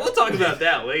we'll talk about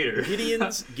that later.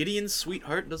 Gideon's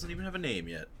sweetheart doesn't even have a name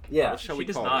yet. Yeah, what shall she we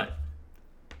does call not. her?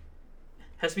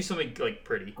 Has to be something like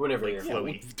pretty, Guinevere. like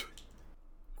flowy.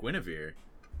 Guinevere,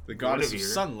 the goddess of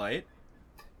Guinevere. sunlight.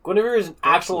 Guinevere is an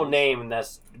Dark actual Souls. name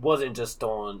that wasn't just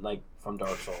stolen like from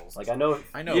Dark Souls. Like I know.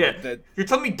 I know, Yeah. but that You're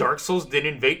telling me Dark Souls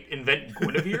didn't invent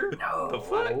Guinevere? No. The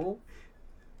fuck?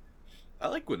 I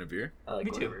like Guinevere. I like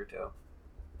Me too. Guinevere too.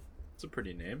 It's a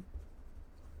pretty name.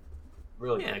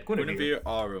 Really. Yeah, good. Guinevere. Guinevere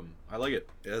Aurum. I like it.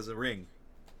 It has a ring.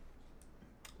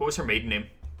 What was her maiden name?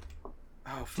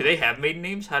 Oh, Do they have maiden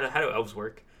names? How do elves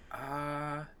work?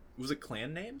 Was it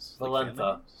clan names? Valentha.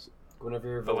 Clan names?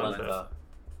 Guinevere Valentha. Valentha.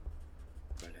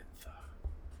 Valentha.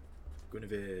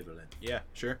 Guinevere Valentha. Yeah,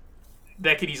 sure.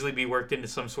 That could easily be worked into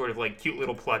some sort of like cute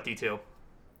little plot detail.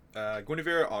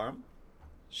 Guinevere Aurum.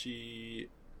 She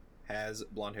has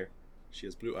blonde hair. She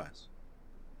has blue eyes.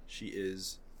 She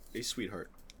is a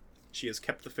sweetheart. She has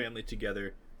kept the family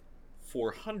together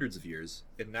for hundreds of years,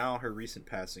 and now her recent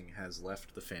passing has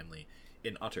left the family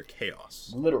in utter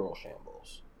chaos. Literal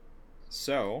shambles.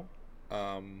 So,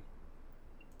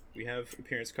 we have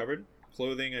appearance covered.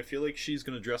 Clothing, I feel like she's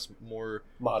going to dress more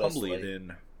Modestly. humbly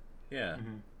than... Yeah.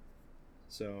 Mhm.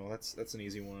 So, that's an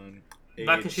easy one.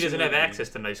 Not because she doesn't have Similarly- access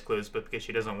to nice clothes, but because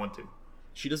she doesn't want to.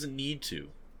 She doesn't need to.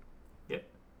 Yep.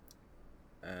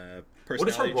 Personality What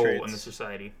is her role traits, in the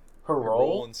society? Her her role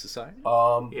role. in society?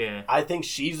 Yeah. I think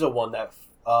she's the one that.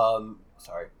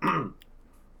 Sorry.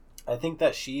 I think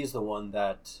that she's the one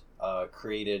that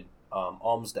created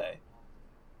Alms Day.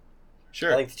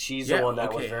 Sure. I think she's Yeah, the one that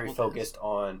okay, was very how about focused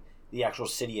on the actual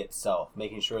city itself,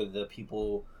 making sure that the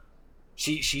people.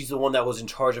 She's the one that was in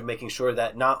charge of making sure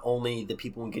that not only the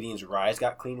people in Gideon's Rise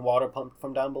got clean water pumped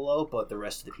from down below, but the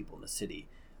rest of the people in the city.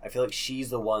 I feel like she's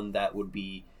the one that would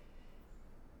be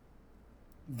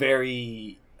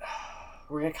very.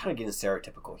 We're gonna kind of get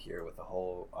stereotypical here with the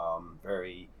whole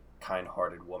very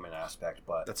kind-hearted woman aspect,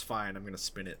 but That's fine. I'm going to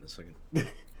spin it in a second.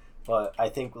 but I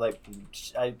think like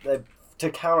to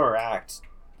counteract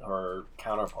her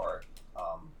counterpart,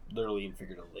 literally and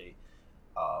figuratively,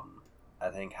 I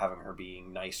think having her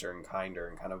being nicer and kinder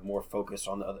and kind of more focused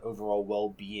on the overall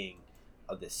well-being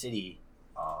of the city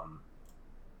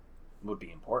would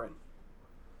be important.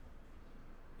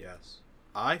 Yes.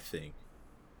 I think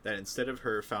that instead of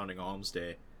her founding Alms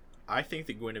Day, I think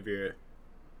that Guinevere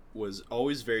was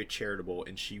always very charitable,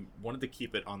 and she wanted to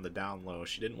keep it on the down low.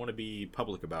 She didn't want to be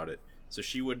public about it. So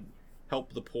she would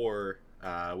help the poor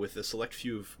with a select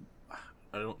few of,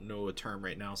 I don't know a term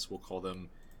right now, so we'll call them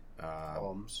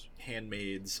Alms.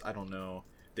 handmaids. I don't know.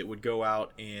 That would go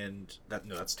out and...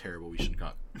 that's terrible. We should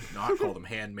not call them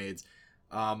handmaids.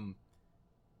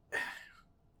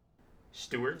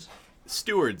 Stewards?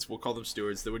 Stewards. We'll call them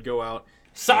stewards. That would go out...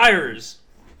 Sires!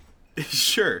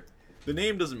 Sure. The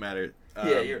name doesn't matter.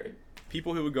 Yeah, you're right.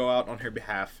 People who would go out on her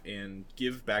behalf and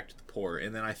give back to the poor.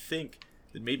 And then I think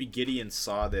that maybe Gideon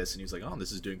saw this and he was like, oh,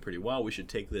 this is doing pretty well. We should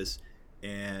take this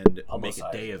and make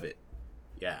a day of it.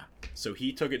 Yeah. So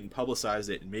he took it and publicized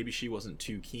it, and maybe she wasn't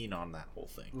too keen on that whole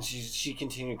thing. And she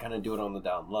continued to kind of do it on the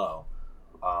down low.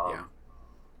 Yeah.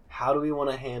 How do we want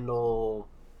to handle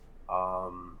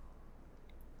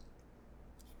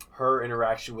her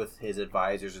interaction with his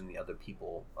advisors and the other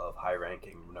people of high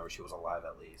ranking whenever she was alive,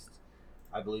 at least?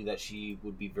 I believe that she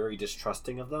would be very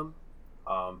distrusting of them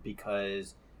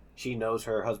because she knows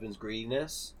her husband's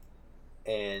greediness,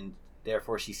 and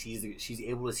therefore she's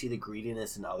able to see the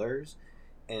greediness in others,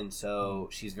 and so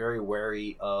she's very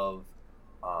wary of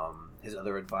his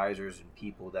other advisors and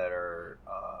people that are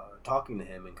talking to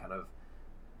him and kind of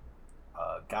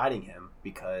guiding him,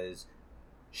 because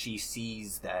she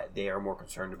sees that they are more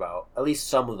concerned about, at least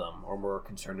some of them are more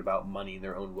concerned about money and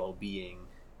their own well-being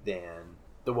than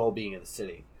the well-being of the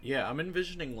city. Yeah, I'm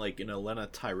envisioning like an Elena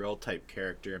Tyrell type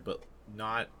character, but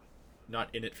not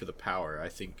in it for the power. I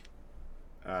think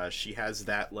she has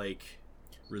that like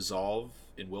resolve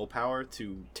and willpower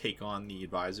to take on the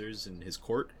advisors in his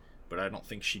court, but I don't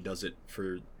think she does it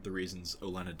for the reasons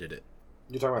Olenna did it.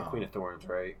 You're talking about Queen of Thorns,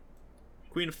 right?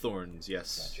 Queen of Thorns,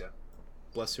 yes. Gotcha.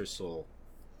 Bless her soul.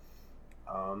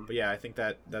 But yeah, I think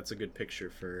that's a good picture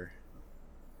for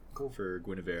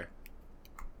Guinevere.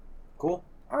 Cool.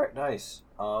 All right, nice.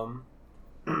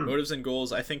 Motives and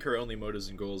goals. I think her only motives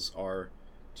and goals are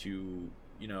to,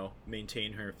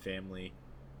 maintain her family.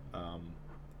 I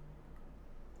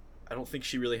don't think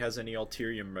she really has any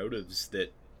ulterior motives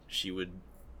that she would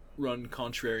run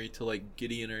contrary to like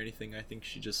Gideon or anything. I think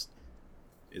she just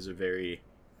is a very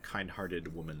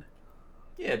kind-hearted woman.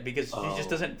 Yeah, because she just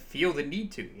doesn't feel the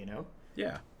need to,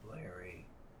 Yeah. Larry,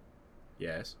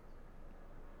 Yes.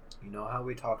 you know how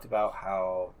we talked about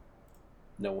how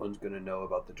no one's going to know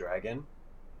about the dragon?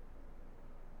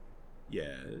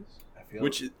 Yes. I feel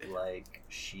Which like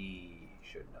she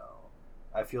should know.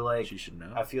 I feel like She should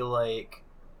know. I feel like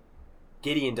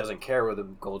Gideon doesn't care where the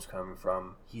gold's coming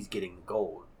from. He's getting the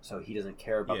gold, so he doesn't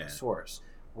care about the source.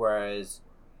 Whereas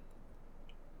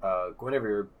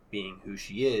Guinevere, being who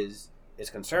she is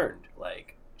concerned.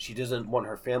 Like, she doesn't want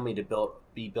her family to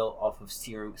be built off of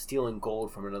stealing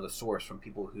gold from another source, from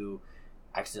people who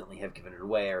accidentally have given it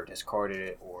away or discarded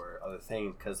it or other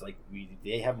things, because like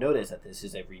they have noticed that this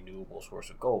is a renewable source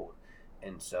of gold.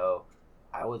 And so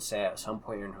I would say at some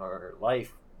point in her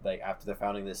life, like after the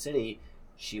founding of the city,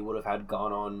 she would have had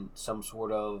gone on some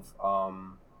sort of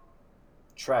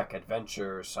trek,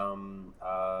 adventure, some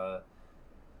I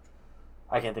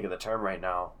can't think of the term right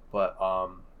now, but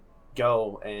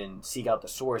go and seek out the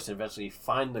source and eventually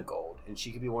find the gold. And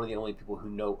she could be one of the only people who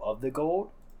know of the gold.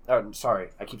 Sorry,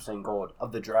 I keep saying gold.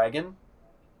 Of the dragon.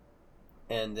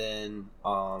 And then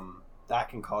that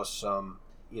can cause some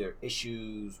either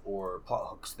issues or plot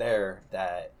hooks there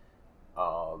that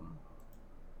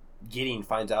Gideon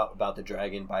finds out about the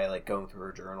dragon by like going through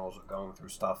her journals or going through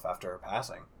stuff after her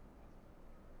passing.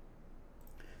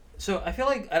 So I feel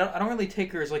like I don't really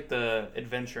take her as like the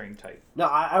adventuring type. No,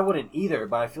 I wouldn't either,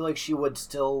 but I feel like she would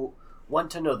still want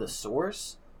to know the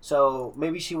source. So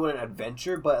maybe she wouldn't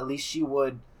adventure, but at least she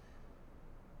would.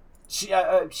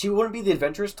 She wouldn't be the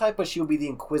adventurous type, but she would be the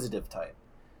inquisitive type.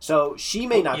 So she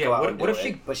may not go out and do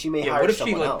it, but she may hire someone else. What if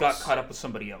she like got caught up with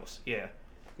somebody else? Yeah.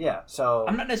 Yeah. So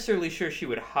I'm not necessarily sure she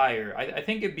would hire. I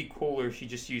think it'd be cooler if she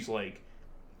just used like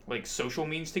social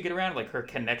means to get around, like her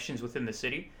connections within the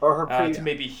city, or her to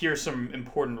maybe hear some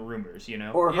important rumors, you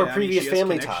know, or her previous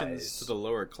family connections ties to the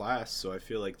lower class. So I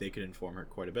feel like they could inform her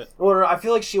quite a bit. Or I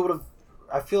feel like she would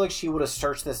have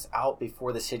searched this out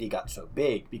before the city got so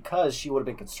big, because she would have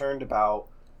been concerned about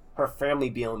her family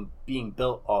being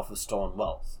built off of stolen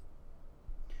wealth.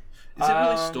 Is it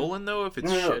really stolen though? If it's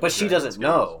no, but she doesn't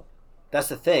know. That's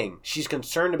the thing. She's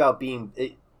concerned about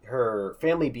her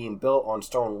family being built on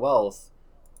stolen wealth.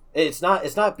 It's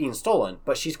not being stolen,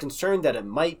 but she's concerned that it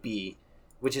might be,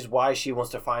 which is why she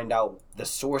wants to find out the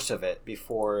source of it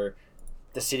before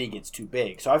the city gets too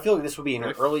big. So I feel like this would be in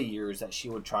her early years that she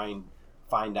would try and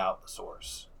find out the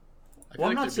source. I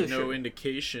feel like there'd be no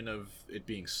indication of it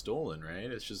being stolen, right?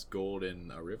 It's just gold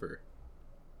in a river.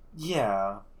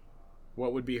 Yeah.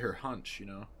 What would be her hunch, you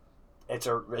know? It's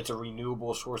a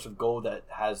renewable source of gold that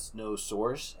has no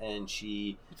source, and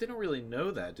she... But they don't really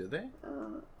know that, do they?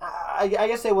 I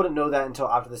guess they wouldn't know that until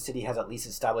after the city has at least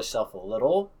established itself a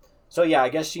little. So yeah, I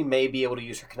guess she may be able to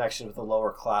use her connection with the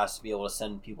lower class to be able to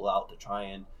send people out to try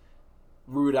and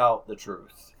root out the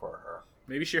truth for her.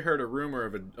 Maybe she heard a rumor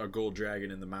of a gold dragon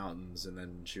in the mountains, and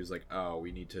then she was like, "Oh,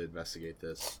 we need to investigate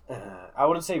this." I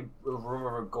wouldn't say a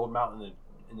rumor of a gold mountain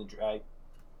in the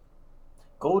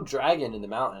gold dragon in the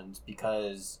mountains,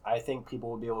 because I think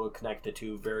people would be able to connect the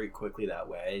two very quickly that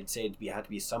way. I'd say it'd have to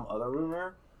be some other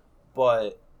rumor,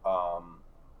 but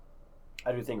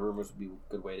I do think rumors would be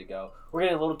a good way to go. We're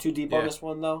getting a little too deep on this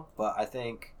one though, but I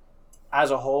think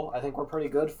as a whole, I think we're pretty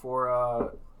good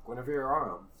for Guinevere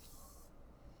Aram.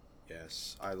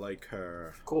 Yes, I like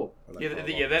her. Cool. That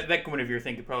Guinevere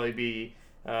thing could probably be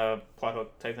plot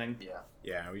hook type thing.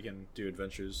 Yeah, we can do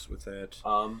adventures with that.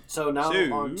 So now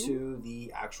on to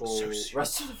the actual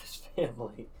rest of his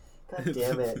family. God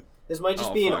damn it! This might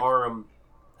just be an Aram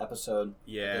episode.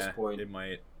 Yeah, at this point. It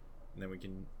might. And then we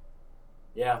can.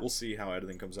 Yeah, we'll see how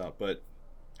everything comes out. But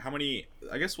how many?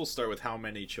 I guess we'll start with how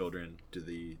many children do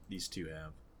these two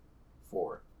have?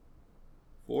 4.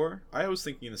 4? I was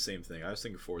thinking the same thing. I was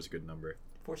thinking 4 is a good number.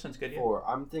 4 sounds good. 4.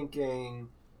 I'm thinking.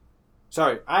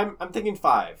 Sorry, I'm thinking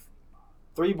 5.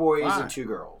 3 boys and 2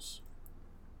 girls.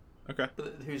 Okay.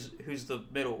 Who's the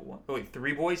middle one? Oh wait,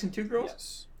 3 boys and 2 girls?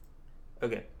 Yes.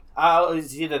 Okay.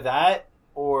 It's either that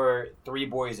or 3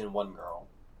 boys and 1 girl.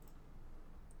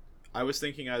 I was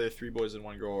thinking either 3 boys and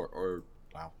 1 girl or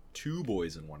 2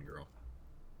 boys and 1 girl.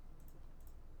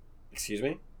 Excuse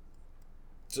me?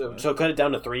 So cut it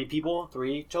down to 3 people?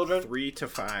 3 children? 3 to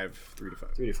 5. 3 to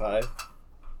 5. 3 to 5.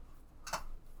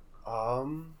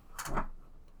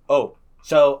 Oh,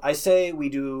 so I say we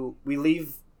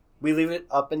leave it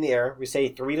up in the air. We say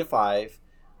 3 to 5.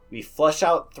 We flush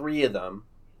out 3 of them,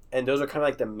 and those are kind of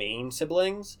like the main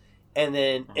siblings. And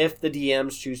then if the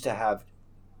DMs choose to have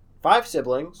 5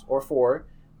 siblings or 4,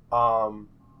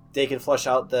 they can flush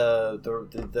out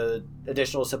the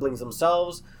additional siblings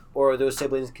themselves, or those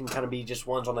siblings can kind of be just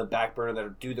ones on the back burner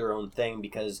that do their own thing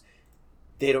because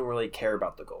they don't really care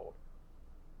about the gold,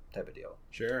 type of deal.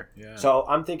 Sure, yeah. So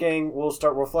I'm thinking we'll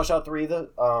flush out 3 of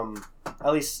the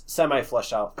at least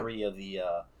semi-flush out 3 of the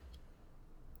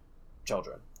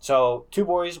children. So 2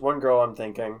 boys, 1 girl. I'm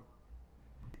thinking.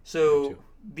 So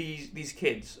these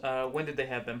kids, when did they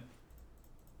have them?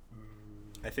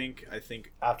 I think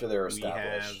after they're we have.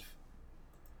 established.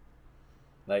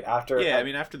 Like after. Yeah, I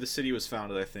mean, after the city was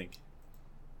founded, I think.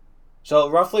 So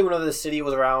roughly, whenever the city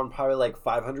was around, probably like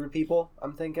 500 people.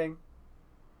 I'm thinking.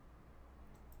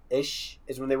 Ish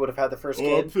is when they would have had the first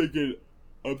kid.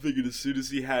 I'm thinking as soon as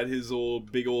he had his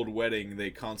big old wedding, they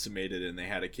consummated and they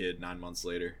had a kid 9 months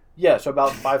later. Yeah, so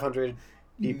about 500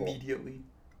 people. Immediately.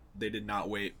 They did not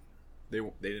wait. They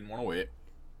didn't want to wait.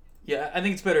 Yeah, I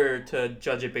think it's better to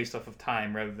judge it based off of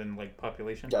time rather than like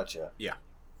population. Gotcha. Yeah.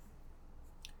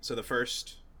 So the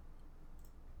first,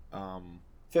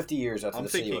 50 years after I'm the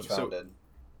city thinking- was founded.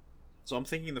 so I'm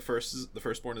thinking the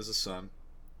firstborn is a son,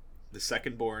 the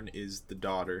secondborn is the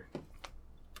daughter.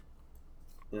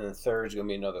 And the third's gonna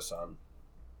be another son.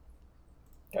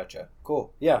 Gotcha.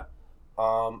 Cool. Yeah.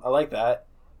 I like that.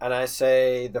 And I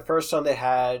say the first son they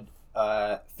had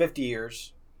 50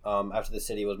 years after the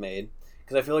city was made.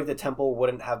 Because I feel like the temple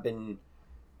wouldn't have been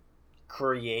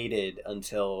created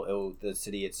until the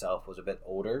city itself was a bit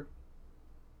older.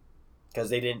 Because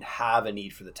they didn't have a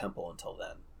need for the temple until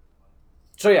then.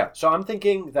 So yeah, so I'm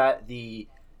thinking that the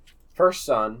first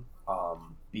son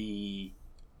be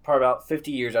probably about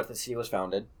 50 years after the city was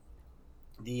founded.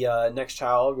 The next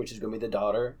child, which is going to be the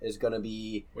daughter, is going to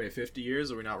be... Wait, 50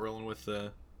 years? Are we not rolling with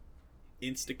the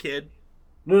Insta-Kid?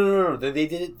 No. They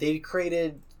did it. They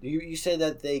created... You said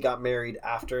that they got married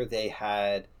after they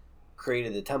had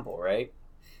created the temple, right?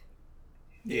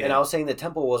 Yeah. And I was saying the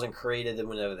temple wasn't created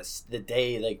whenever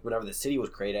whenever the city was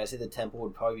created. I said the temple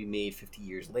would probably be made 50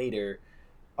 years later,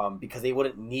 because they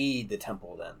wouldn't need the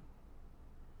temple then.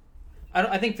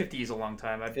 I think 50 is a long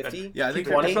time. 50? Yeah, I think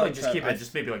 20? I'd probably just keep it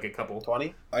just maybe like a couple.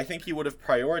 20? I think he would have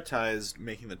prioritized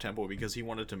making the temple because he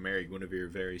wanted to marry Guinevere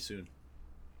very soon.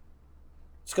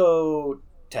 Let's go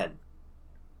 10.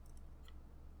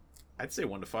 I'd say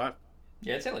 1 to 5.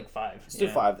 Yeah, I'd say like 5. Let's do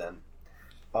 5 then.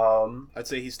 I'd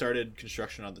say he started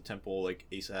construction on the temple like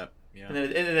ASAP. Yeah. And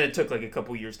then it took like a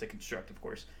couple years to construct, of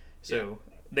course. So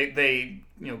they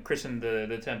christened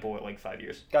the temple at like 5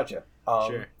 years. Gotcha.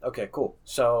 Sure. Okay, cool.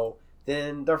 So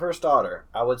then their first daughter,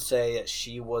 I would say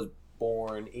she was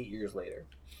born 8 years later.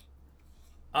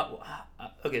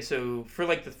 Okay, so for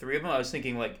like the 3 of them, I was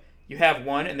thinking like you have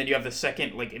one and then you have the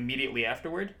second like immediately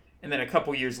afterward, and then a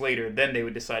couple years later, then they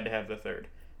would decide to have the third.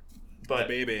 But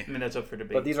The baby. I mean, that's up for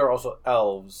debate. But these are also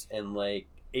elves, and like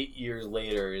 8 years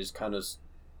later is kind of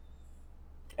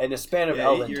in a span of Yeah, 8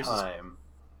 elven years is- time.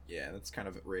 Yeah, that's kind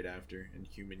of right after in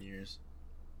human years.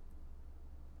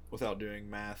 Without doing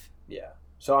math. Yeah.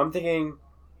 So I'm thinking,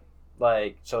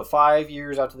 5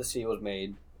 years after the city was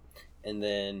made, and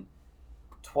then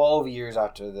 13 years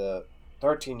after the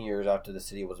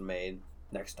city was made,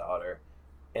 next daughter,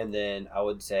 and then I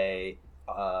would say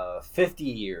 50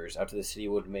 years after the city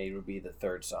was made would be the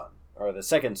third son, or the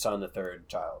second son, the third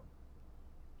child.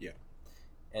 Yeah.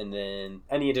 And then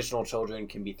any additional children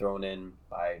can be thrown in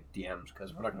by DMs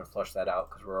because we're not going to flush that out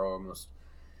because we're almost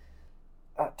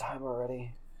at time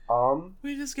already.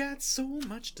 We just got so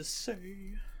much to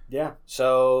say. Yeah.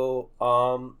 So,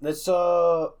 let's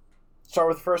start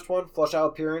with the first one, flush out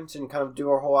appearance, and kind of do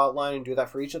our whole outline and do that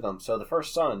for each of them. So the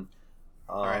first son.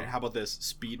 All right, how about this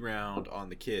speed round on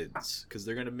the kids? Because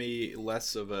they're gonna be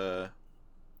less of a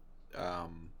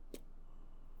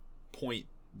point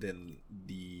than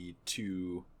the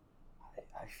two.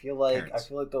 I feel like parents.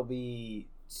 there'll be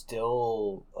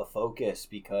still a focus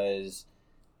because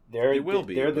They will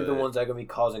be, they're the but- ones that are going to be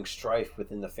causing strife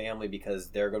within the family because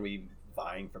they're going to be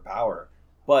vying for power.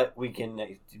 But we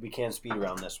can speed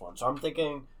around this one. So I'm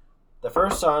thinking the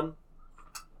first son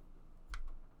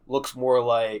looks more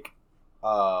like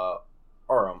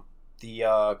Aram.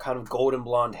 The kind of golden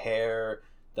blonde hair,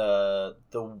 the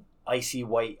icy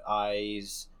white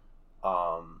eyes.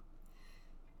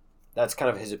 That's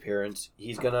kind of his appearance.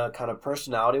 He's gonna kind of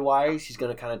personality wise, he's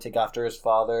gonna kind of take after his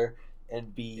father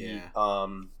and be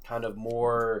kind of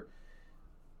more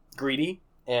greedy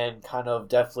and kind of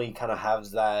definitely kind of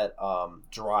has that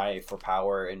drive for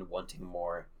power and wanting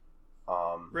more.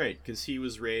 Right, because he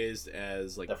was raised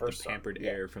as like The the first son, pampered yeah.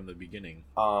 heir from the beginning.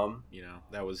 You know,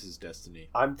 that was his destiny.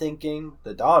 I'm thinking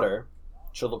the daughter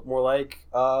should look more like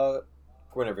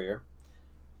Guinevere.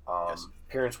 Yes.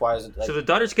 Appearance wise, So the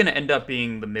daughter's going to end up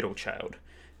being the middle child.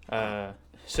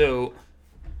 So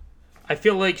I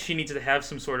feel like she needs to have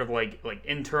some sort of like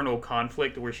internal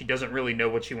conflict where she doesn't really know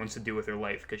what she wants to do with her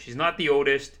life because she's not the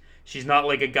oldest. She's not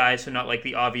like a guy, so not like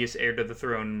the obvious heir to the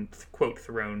throne, quote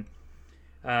throne.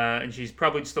 And she's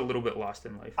probably just a little bit lost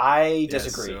in life. I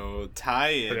disagree. So tie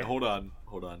in. Okay. Hold on.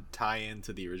 Tie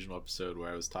into the original episode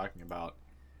where I was talking about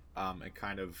a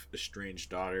kind of estranged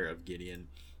daughter of Gideon,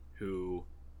 who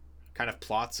kind of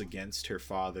plots against her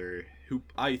father, who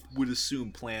I would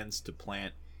assume plans to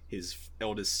plant his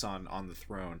eldest son on the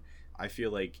throne. I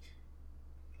feel like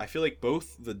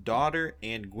both the daughter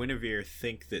and Guinevere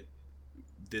think that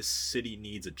this city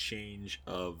needs a change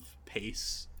of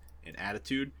pace and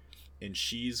attitude, and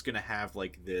she's gonna have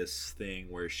like this thing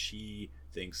where she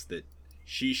thinks that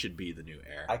she should be the new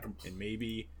heir. And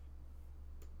maybe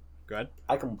go ahead.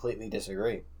 I completely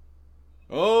disagree.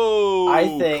 Oh, I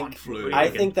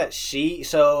think that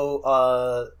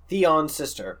Theon's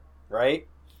sister, right?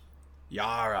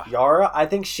 Yara. I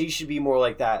think she should be more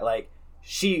like that. Like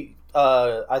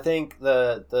I think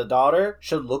the daughter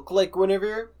should look like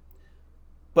Guinevere,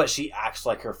 but she acts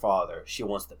like her father. She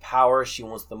wants the power, she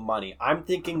wants the money. I'm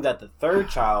thinking that the third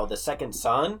child, the second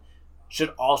son, should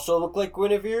also look like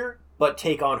Guinevere, but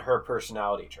take on her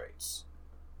personality traits.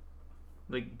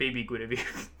 Like baby Guinevere.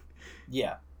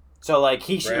 Yeah. So like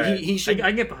he should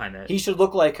I get behind that. He should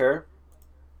look like her,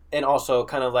 and also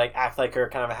kind of like act like her,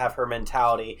 kind of have her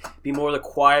mentality, be more the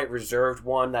quiet, reserved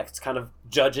one that's kind of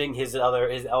judging his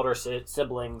elder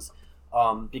siblings,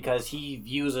 because he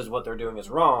views as what they're doing is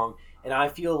wrong. And I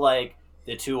feel like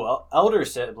the two elder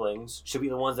siblings should be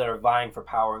the ones that are vying for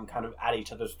power and kind of at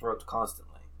each other's throats constantly.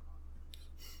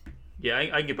 Yeah,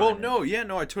 I get behind no,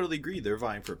 I totally agree. They're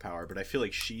vying for power, but I feel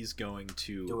like she's going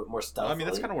to do it more stealthily. I mean,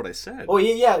 that's kind of what I said. Oh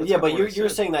yeah, but you're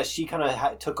saying that she kind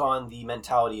of took on the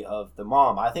mentality of the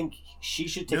mom. I think she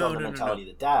should take on the mentality of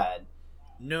the dad.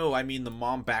 No, I mean the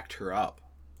mom backed her up.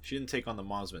 She didn't take on the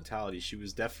mom's mentality. She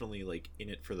was definitely like in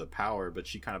it for the power, but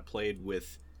she kind of played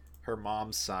with her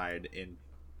mom's side and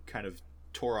kind of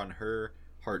tore on her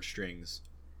heartstrings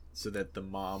so that the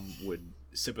mom would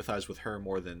sympathize with her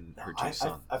more than her two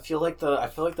sons. I feel like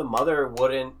the mother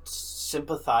wouldn't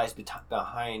sympathize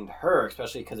behind her,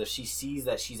 especially because if she sees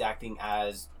that she's acting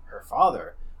as her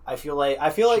father. I feel like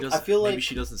maybe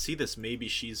she doesn't see this. Maybe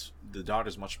the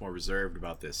daughter's much more reserved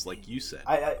about this, like you said.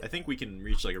 I think we can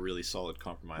reach like a really solid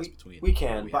compromise between. We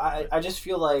can, but I just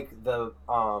feel like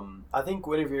I think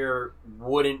Guinevere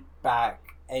wouldn't back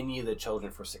any of the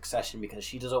children for succession because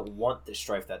she doesn't want the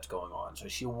strife that's going on. So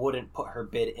she wouldn't put her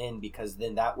bid in because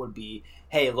then that would be,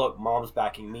 hey, look, mom's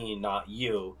backing me and not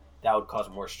you. That would cause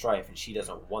more strife, and she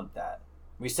doesn't want that.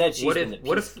 We said she's what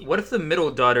if the middle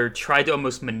daughter tried to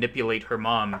almost manipulate her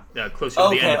mom closer to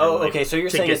the end of her life? Okay, so you're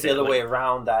saying it's the other way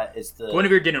around, that it's the...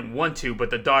 Guinevere didn't want to, but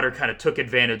the daughter kind of took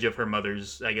advantage of her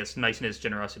mother's, I guess, niceness,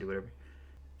 generosity, whatever.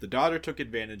 The daughter took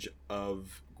advantage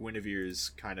of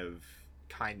Guinevere's kind of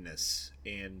kindness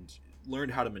and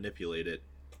learned how to manipulate it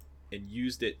and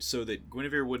used it so that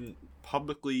Guinevere wouldn't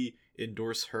publicly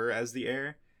endorse her as the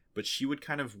heir, but she would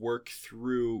kind of work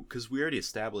through, because we already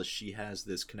established she has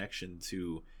this connection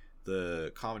to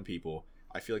the common people.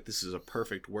 I feel like this is a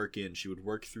perfect work in. She would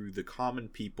work through the common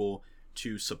people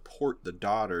to support the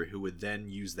daughter, who would then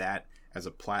use that as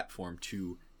a platform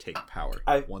to take power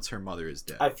once her mother is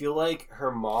dead. I feel like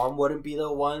her mom wouldn't be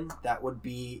the one that would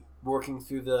be working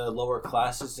through the lower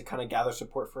classes to kind of gather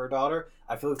support for her daughter.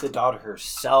 I feel like the daughter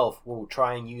herself will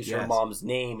try and use her mom's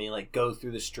name and like go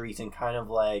through the streets and kind of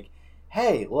like,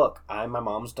 hey, look, I'm my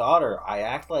mom's daughter. I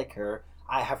act like her.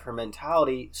 I have her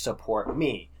mentality. Support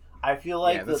me. I feel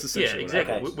like exactly,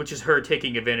 okay. Which is her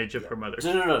taking advantage of her mother.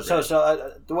 No. Right.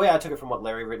 So the way I took it from what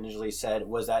Larry originally said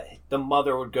was that the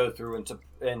mother would go through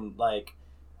and like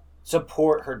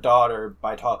support her daughter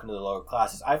by talking to the lower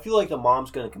classes. I feel like the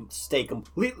mom's going to stay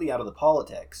completely out of the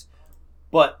politics,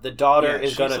 but the daughter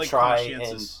is going to try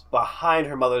and behind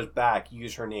her mother's back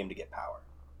use her name to get power.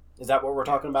 Is that what we're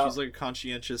talking about? She's like a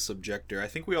conscientious objector. I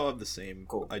think we all have the same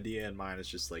idea in mind. It's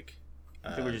just like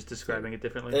I think we're just describing it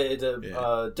differently.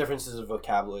 Differences of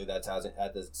vocabulary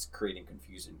that's creating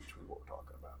confusion between what we're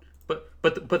talking about.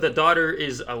 But the daughter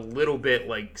is a little bit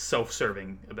like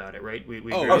self-serving about it, right?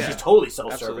 She's totally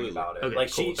self-serving about it. Okay, like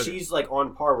she's like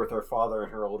on par with her father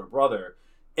and her older brother.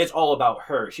 It's all about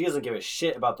her. She doesn't give a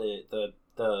shit about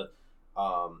the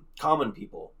common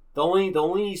people. The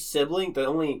only sibling, the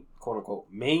only quote unquote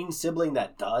main sibling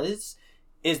that does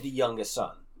is the youngest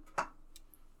son.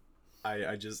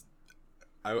 I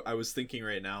was thinking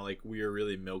right now, like, we are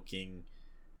really milking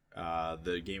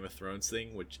the Game of Thrones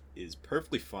thing, which is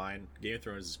perfectly fine. Game of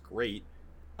Thrones is great,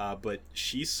 but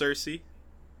she's Cersei,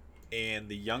 and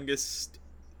the youngest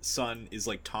son is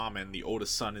like Tommen. The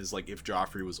oldest son is like if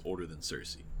Joffrey was older than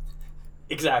Cersei.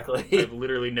 Exactly. I've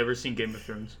literally never seen Game of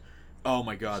Thrones. Oh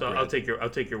my god! So Brad. I'll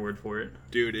take your word for it,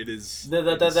 dude. It is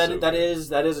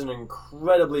that is an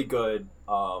incredibly good.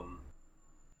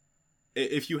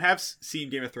 If you have seen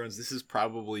Game of Thrones, this is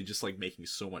probably just like making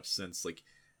so much sense. Like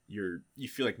you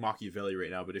feel like Machiavelli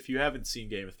right now, but if you haven't seen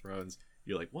Game of Thrones,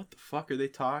 you're like, what the fuck are they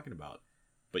talking about?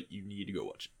 but you need to go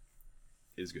watch it.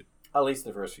 It's good. At least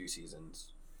the first few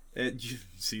seasons.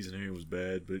 Season 8 was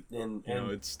bad, but And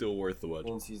it's still worth the watch.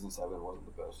 and season 7 wasn't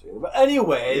the best either. But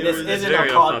anyway, Yeah, this it's isn't a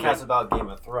very off podcast topic. about Game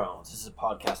of Thrones. This is a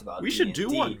podcast about We should do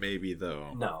D&D. one maybe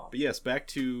though. No. But yes, back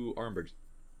to Arnberg.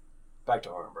 Back to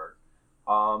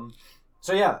Hornberg.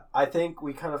 So yeah, I think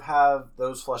we kind of have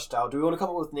those fleshed out. Do we want to come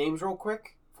up with names real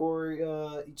quick for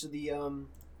each of the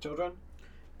children?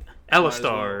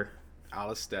 Alistar.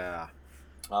 Alistair.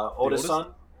 Oldest oldest? son.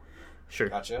 Sure.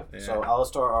 Gotcha. Yeah. So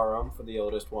Alistar Aram for the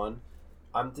oldest one.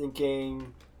 I'm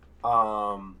thinking.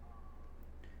 Oh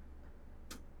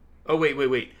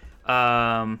wait.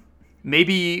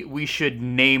 Maybe we should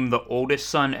name the oldest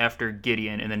son after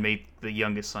Gideon, and then make the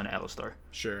youngest son Alistar.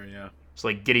 Sure, yeah. It's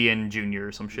like Gideon Jr.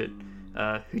 or some shit.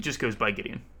 Who just goes by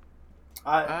Gideon.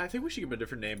 I I think we should give him a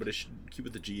different name, but it should keep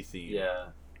with the G theme. yeah.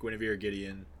 Guinevere,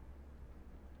 Gideon.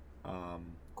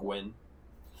 Gwen.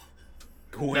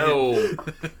 Gwyn. No. We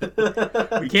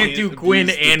We can't do abuse Gwyn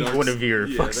the and dark- Guinevere.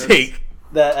 Yeah, Fuck's that's- sake.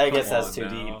 That I guess Come that's on too now.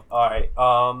 deep. All right.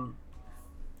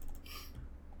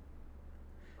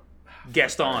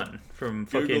 Gaston from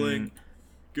fucking. Googling.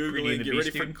 Beauty and Get the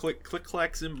ready Beast, for dude. click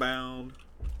clacks inbound.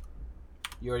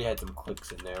 You already had some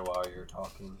clicks in there while you were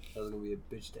talking. That was gonna be a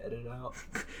bitch to edit out.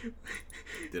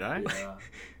 Did I? Yeah.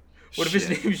 What if his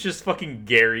Shit. name's just fucking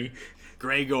Gary?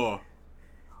 Gregor.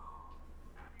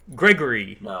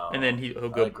 Gregory. No. And then he'll I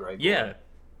go. like Gregor. Yeah.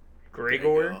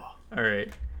 Gregor?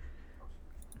 Alright.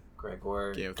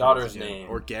 Gregor. Game of Daughter's Thrones, yeah. name.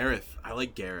 Or Gareth. I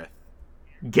like Gareth.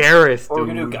 Gareth. Or we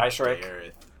can do dude. Geiseric.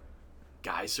 Gareth.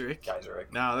 Geiseric?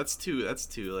 Geiseric. No, that's too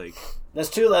like That's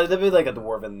too. That'd be like a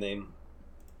dwarven name.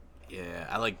 yeah,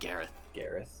 I like Gareth.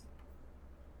 Gareth.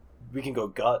 We can go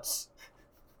Guts.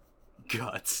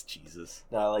 Guts, Jesus.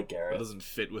 No, I like That Gareth. doesn't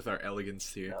fit with our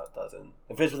elegance here. No, it doesn't.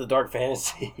 It fits with the dark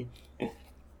fantasy.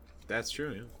 That's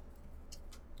true, yeah.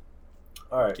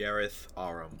 All right. Gareth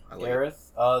Aram. I like it.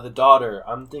 Gareth. The daughter.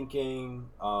 I'm thinking.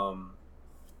 Elevin.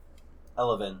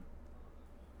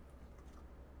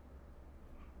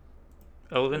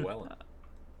 Elvin? Llewellyn.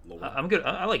 Llewellyn. I'm good.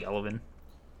 I like Elvin.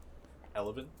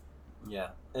 Elvin?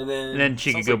 Yeah. And then. And then she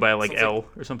could Sounds go like- by like sounds L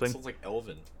or something. Sounds like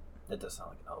Elvin. That does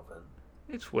sound like Elvin.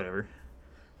 It's whatever.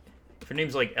 If her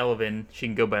name's like Elvin, she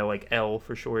can go by like L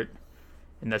for short.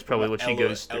 And that's probably what she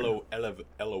goes through.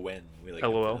 L-O-N. We like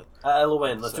LOL.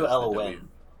 Elowin. Let's do So it's the Elowin.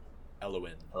 W.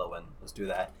 Elowin. Elowin. Let's do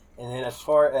that. And then as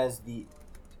far as the.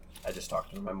 I just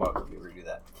talked to my mother. We redo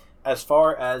that. As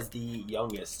far as the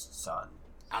youngest son.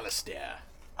 Alistair.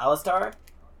 Alistar?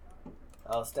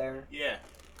 Alistair? Yeah.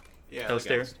 Yeah.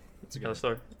 Alistair? That's a good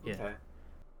Alistar? Yeah. Okay.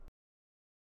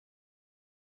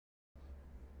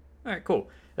 Alright, cool.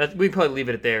 We can probably leave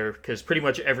it at there, because pretty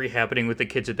much every happening with the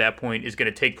kids at that point is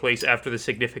going to take place after the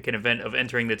significant event of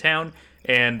entering the town,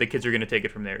 and the kids are going to take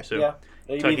it from there. So,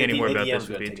 Yeah. talking any more about ADM's this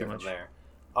would gonna be take too it from much. there.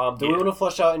 Do we Yeah. want to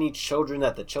flesh out any children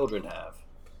that the children have?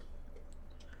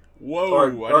 Whoa, Or I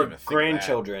didn't even think of that.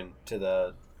 grandchildren to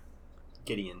the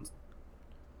Gideons?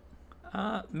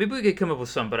 Maybe we could come up with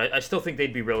some, but I still think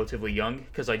they'd be relatively young,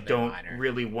 because I don't minor.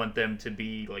 really want them to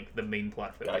be like the main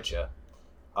plot focus. Gotcha.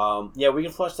 Yeah, we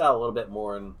can flesh that out a little bit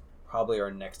more in probably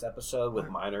our next episode with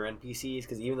minor NPCs,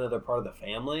 because even though they're part of the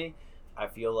family, I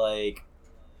feel like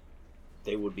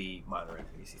they would be minor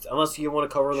NPCs. Unless you want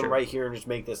to cover them Sure. right here and just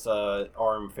make this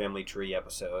ARM family tree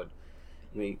episode.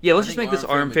 I mean, Yeah, let's I just think make this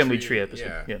Arm ARM Family Tree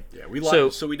episode. Yeah. Yeah, we So-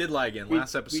 lied. So we did lie again.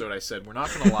 Last episode, I said we're not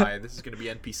going to lie. This is going to be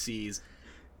NPCs.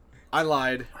 I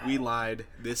lied. We lied.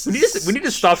 This We is need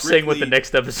to stop saying what the strictly-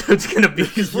 next episode's going to be,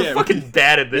 because we're Yeah, fucking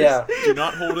bad at this. Yeah. Do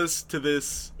not hold us to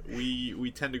this.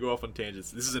 We tend to go off on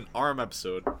tangents. This is an ARM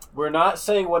episode. we're not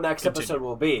saying what next Continue. episode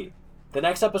will be. The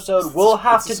next episode will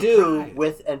have to it's a do surprise.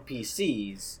 with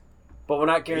NPCs, but we're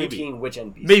not guaranteeing which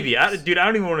NPCs. Maybe. Dude, I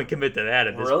don't even want to commit to that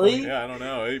at this Really? point. Yeah, I don't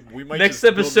know. We might Next just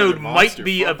build episode another might monster.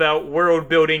 be Fuck. about world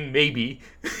building, maybe.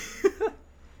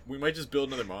 We might just build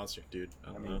another monster, dude.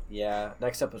 I don't know. Yeah,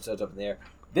 next episode's up there.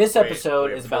 This Wait,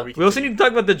 episode wait, is before about. we We also need to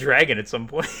talk about the dragon at some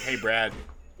point. Hey, Brad.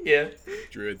 Yeah.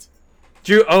 Druids.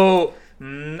 Drew,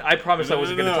 I promised No, I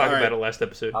wasn't no, going to no, talk alright. about it last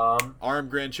episode. ARM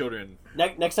grandchildren.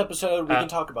 Next episode, we Uh, can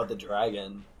talk about the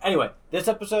dragon. Anyway, this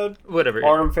episode, Whatever.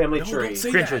 ARM Family No, Tree. don't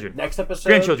say Grandchildren. Next episode,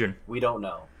 Grandchildren. we don't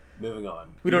know. Moving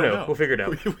on. We don't know. We'll figure it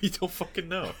out. We don't fucking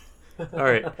know. All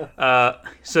right.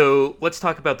 So let's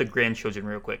talk about the grandchildren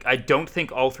real quick. I don't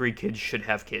think all three kids should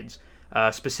have kids.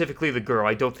 Specifically, the girl.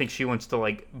 I don't think she wants to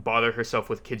like bother herself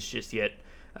with kids just yet.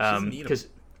 doesn't need 'em.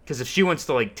 Because if she wants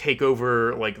to like take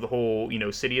over like the whole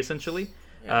city essentially,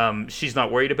 She's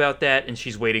not worried about that, and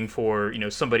she's waiting for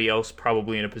somebody else,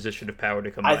 probably in a position of power,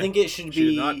 to come. I think it should She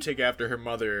be did not take after her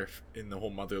mother in the whole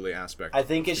motherly aspect. I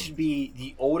think it should be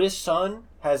the oldest son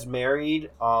has married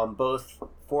both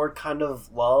for kind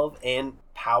of love and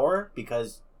power,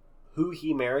 because who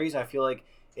he marries, I feel like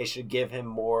it should give him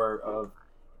more of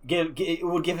it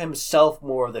would give himself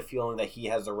more of the feeling that he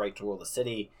has the right to rule the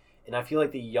city. And I feel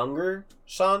like the younger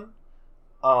son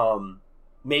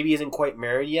maybe isn't quite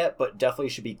married yet, but definitely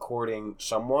should be courting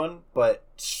someone, but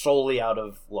solely out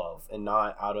of love and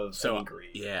not out of any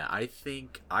greed. Yeah, I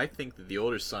think that the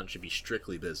older son should be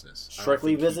strictly business.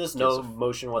 Strictly business, no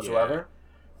emotion whatsoever. Yeah.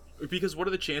 Because what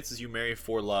are the chances you marry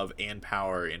for love and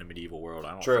power in a medieval world?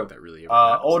 I don't True. think that really ever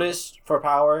happens. Oldest for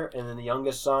power, and then the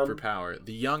youngest son for power.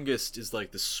 The youngest is like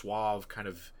the suave kind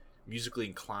of musically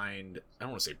inclined. I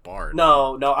don't want to say bard.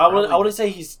 No, I wouldn't say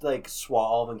he's like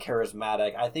suave and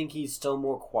charismatic. I think he's still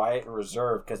more quiet and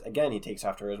reserved because again, he takes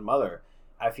after his mother.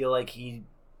 I feel like he'd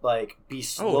like be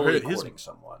slowly courting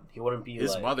someone. He wouldn't be.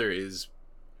 His mother is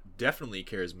definitely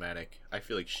charismatic. I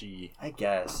feel like she. I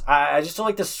guess I just don't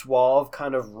like the suave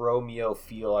kind of Romeo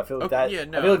feel. I feel like that. Yeah,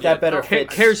 no, I feel like that better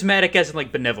fits. Charismatic as in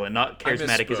like benevolent, not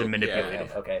charismatic as in manipulative.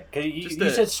 Yeah, okay, because you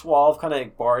said suave, kind of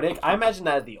like bardic. I imagine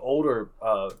that as the older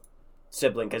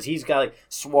sibling, because he's got like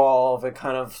suave and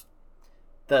kind of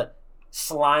the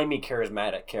slimy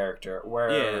charismatic character,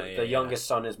 where the youngest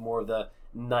son is more of the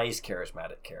nice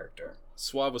charismatic character.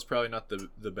 Suave was probably not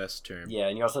the best term. Yeah,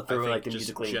 and you also threw in like the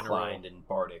musically inclined and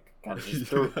bardic. Kind of just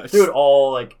threw it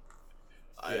all like.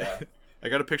 Yeah. I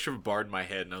got a picture of a bard in my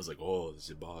head, and I was like, "Oh,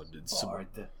 the bard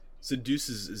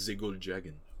seduces the gold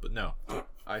dragon." But no,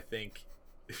 I think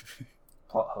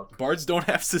bards don't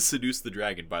have to seduce the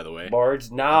dragon. By the way,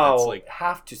 bards now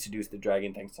have to seduce the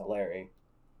dragon thanks to Larry.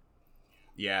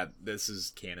 Yeah, this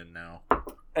is canon now.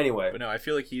 Anyway, but no, I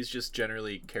feel like he's just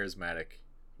generally charismatic.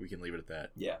 We can leave it at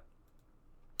that. Yeah.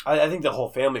 I think the whole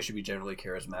family should be generally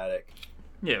charismatic.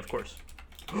 Yeah, of course.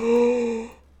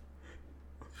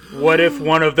 What if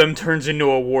one of them turns into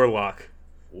a warlock?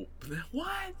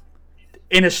 What?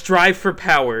 In a strive for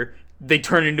power, they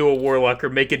turn into a warlock or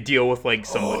make a deal with like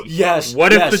somebody. Yes.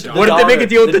 What if they make a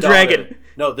deal with the dragon?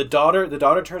 No, the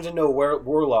daughter turns into a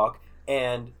warlock,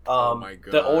 and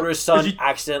the older son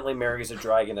accidentally marries a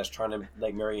dragon that's trying to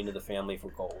like marry into the family for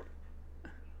gold.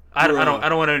 I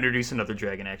don't want to introduce another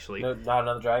dragon, actually. No, not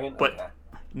another dragon. But okay.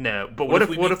 No. But what if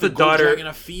the gold daughter? Dragon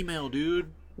a female, dude.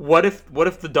 What if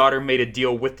the daughter made a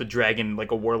deal with the dragon,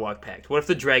 like a warlock pact? What if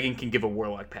the dragon can give a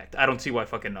warlock pact? I don't see why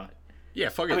fucking not. Yeah,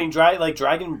 fuck it. I mean,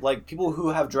 dragon, like people who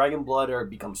have dragon blood or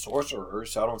become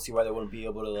sorcerers, so I don't see why they wouldn't be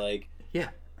able to like. Yeah.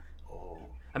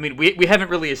 I mean, we haven't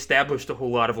really established a whole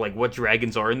lot of like what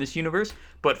dragons are in this universe,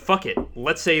 but fuck it.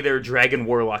 Let's say they're a dragon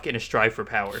warlock in a strive for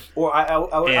power. Or I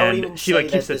would even say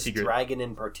keeps that this secret. dragon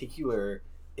in particular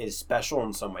is special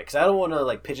in some way, because I don't want to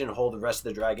like pigeonhole the rest of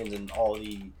the dragons and all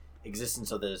the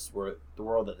existence of the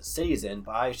world that the city's in.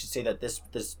 But I should say that this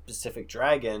specific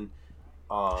dragon,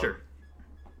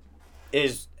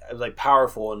 is like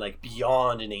powerful and like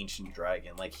beyond an ancient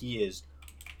dragon. Like he is.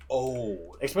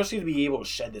 Oh, especially to be able to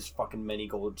shed this fucking many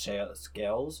gold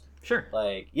scales. Sure.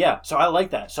 Like, yeah, so I like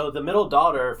that. So the middle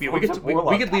daughter... Yeah, we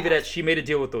could leave it at she made a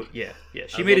deal with the... Yeah.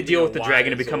 She made a deal with the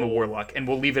dragon to become a warlock, and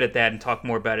we'll leave it at that and talk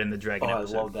more about it in the dragon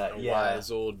episode. I love that, A wise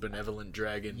old benevolent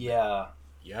dragon. Yeah.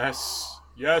 Yes.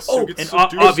 Yes. Oh, and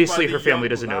obviously her family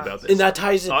doesn't know about this. And that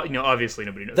ties in... obviously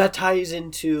nobody knows. That ties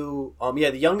into...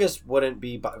 the youngest wouldn't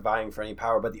be vying for any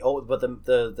power, but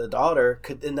the daughter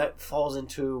could... And that falls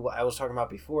into what I was talking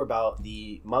about before about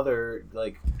the mother,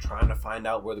 like, trying to find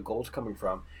out where the gold's coming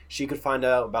from. She could find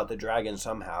out about the dragon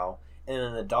somehow. And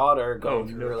then the daughter, going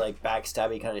through her, like,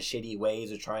 backstabby kind of shitty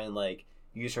ways to try and, like,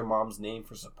 use her mom's name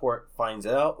for support, finds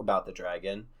out about the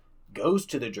dragon, goes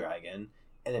to the dragon,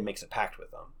 and then makes a pact with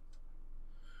them.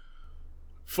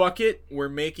 Fuck it, we're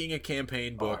making a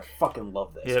campaign book. I fucking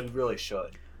love this. Yep. We really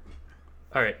should.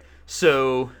 All right,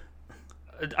 so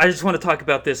I just want to talk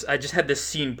about this. I just had this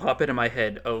scene pop into my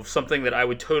head of something that I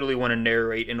would totally want to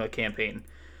narrate in a campaign.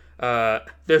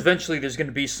 Eventually, there's going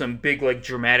to be some big, like,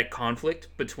 dramatic conflict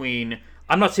between...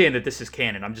 I'm not saying that this is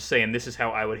canon. I'm just saying this is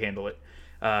how I would handle it.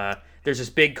 There's this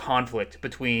big conflict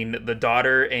between the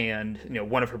daughter and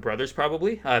one of her brothers,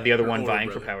 probably. The other one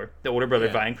vying for power. The older brother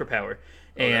vying for power.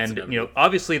 And,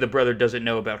 obviously the brother doesn't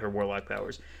know about her warlock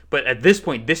powers. But at this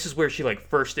point, this is where she, like,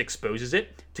 first exposes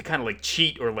it to kind of, like,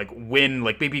 cheat or, like, win,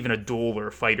 like, maybe even a duel or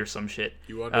a fight or some shit.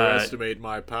 You underestimate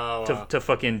my power. To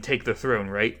fucking take the throne,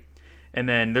 right? And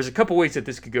then there's a couple ways that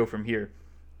this could go from here.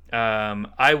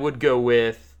 I would go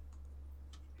with...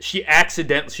 she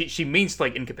accidentally she means to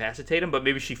like incapacitate him, but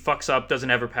maybe she fucks up, doesn't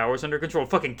have her powers under control,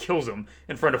 fucking kills him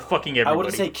in front of fucking everybody. I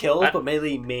wouldn't say kills, but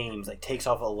maybe maims, like takes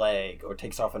off a leg or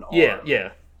takes off an arm.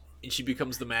 Yeah. And she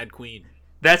becomes the Mad Queen.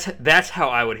 That's how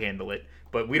I would handle it.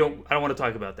 But I don't want to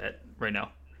talk about that right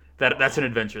now. That's an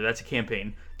adventure. That's a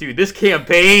campaign, dude. This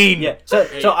campaign. Yeah. So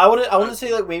I want to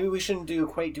say like maybe we shouldn't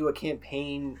do a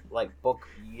campaign like book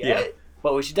yet, Yeah.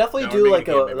 but we should definitely No, do we're like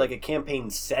making a campaign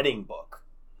setting book,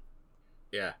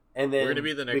 Yeah. and then We're gonna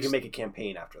be the we next- can make a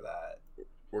campaign after that.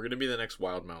 We're going to be the next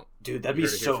Wildmount. Dude, that'd You be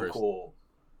heard it here so first. cool.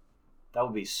 That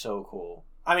would be so cool.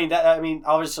 I mean,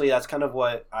 obviously that's kind of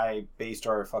what I based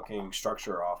our fucking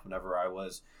structure off whenever I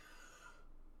was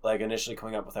like initially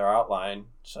coming up with our outline.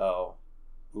 So,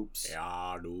 oops.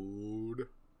 Yeah, dude.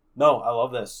 No, I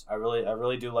love this. I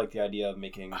really do like the idea of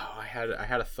making. Oh, I had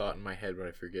a thought in my head, but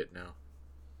I forget now.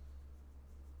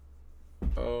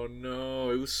 Oh no,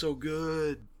 it was so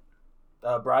good.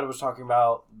 Brad was talking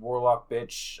about warlock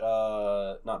bitch.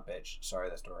 Not bitch. Sorry,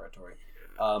 that's derogatory.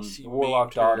 She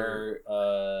Warlock maimed her.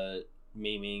 daughter.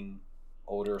 Maiming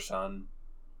older son.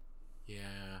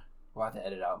 Yeah. We'll have to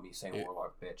edit out me saying Yeah.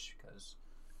 warlock bitch because.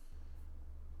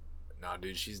 No,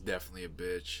 dude, she's definitely a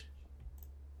bitch.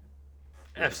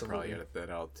 Absolutely. Probably edit that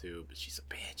out too, but she's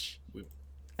a bitch.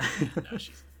 No,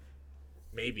 she's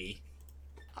maybe.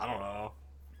 I don't know.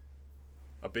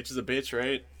 A bitch is a bitch,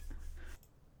 right?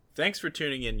 Thanks for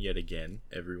tuning in yet again,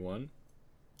 everyone.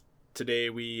 Today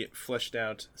we fleshed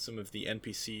out some of the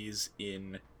NPCs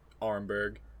in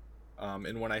Armberg.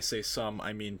 And when I say some,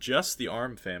 I mean just the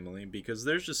Arm family, because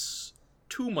there's just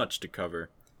too much to cover.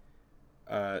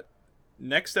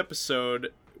 Next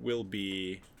episode will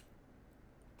be...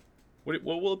 What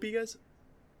will it be, guys?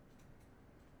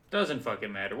 Doesn't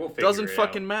fucking matter. We'll figure Doesn't it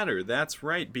fucking out. matter. That's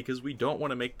right, because we don't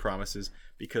want to make promises,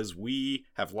 because we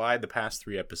have lied the past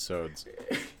 3 episodes.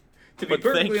 To be But thank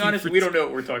perfectly you honest, for we don't know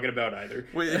what we're talking about either.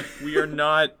 We are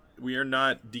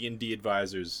not D&D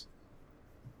advisors.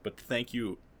 But thank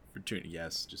you for tuning.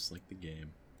 Yes, just like the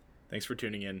game. Thanks for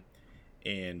tuning in,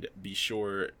 and be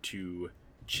sure to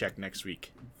check next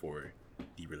week for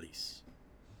the release.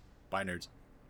 Bye, nerds.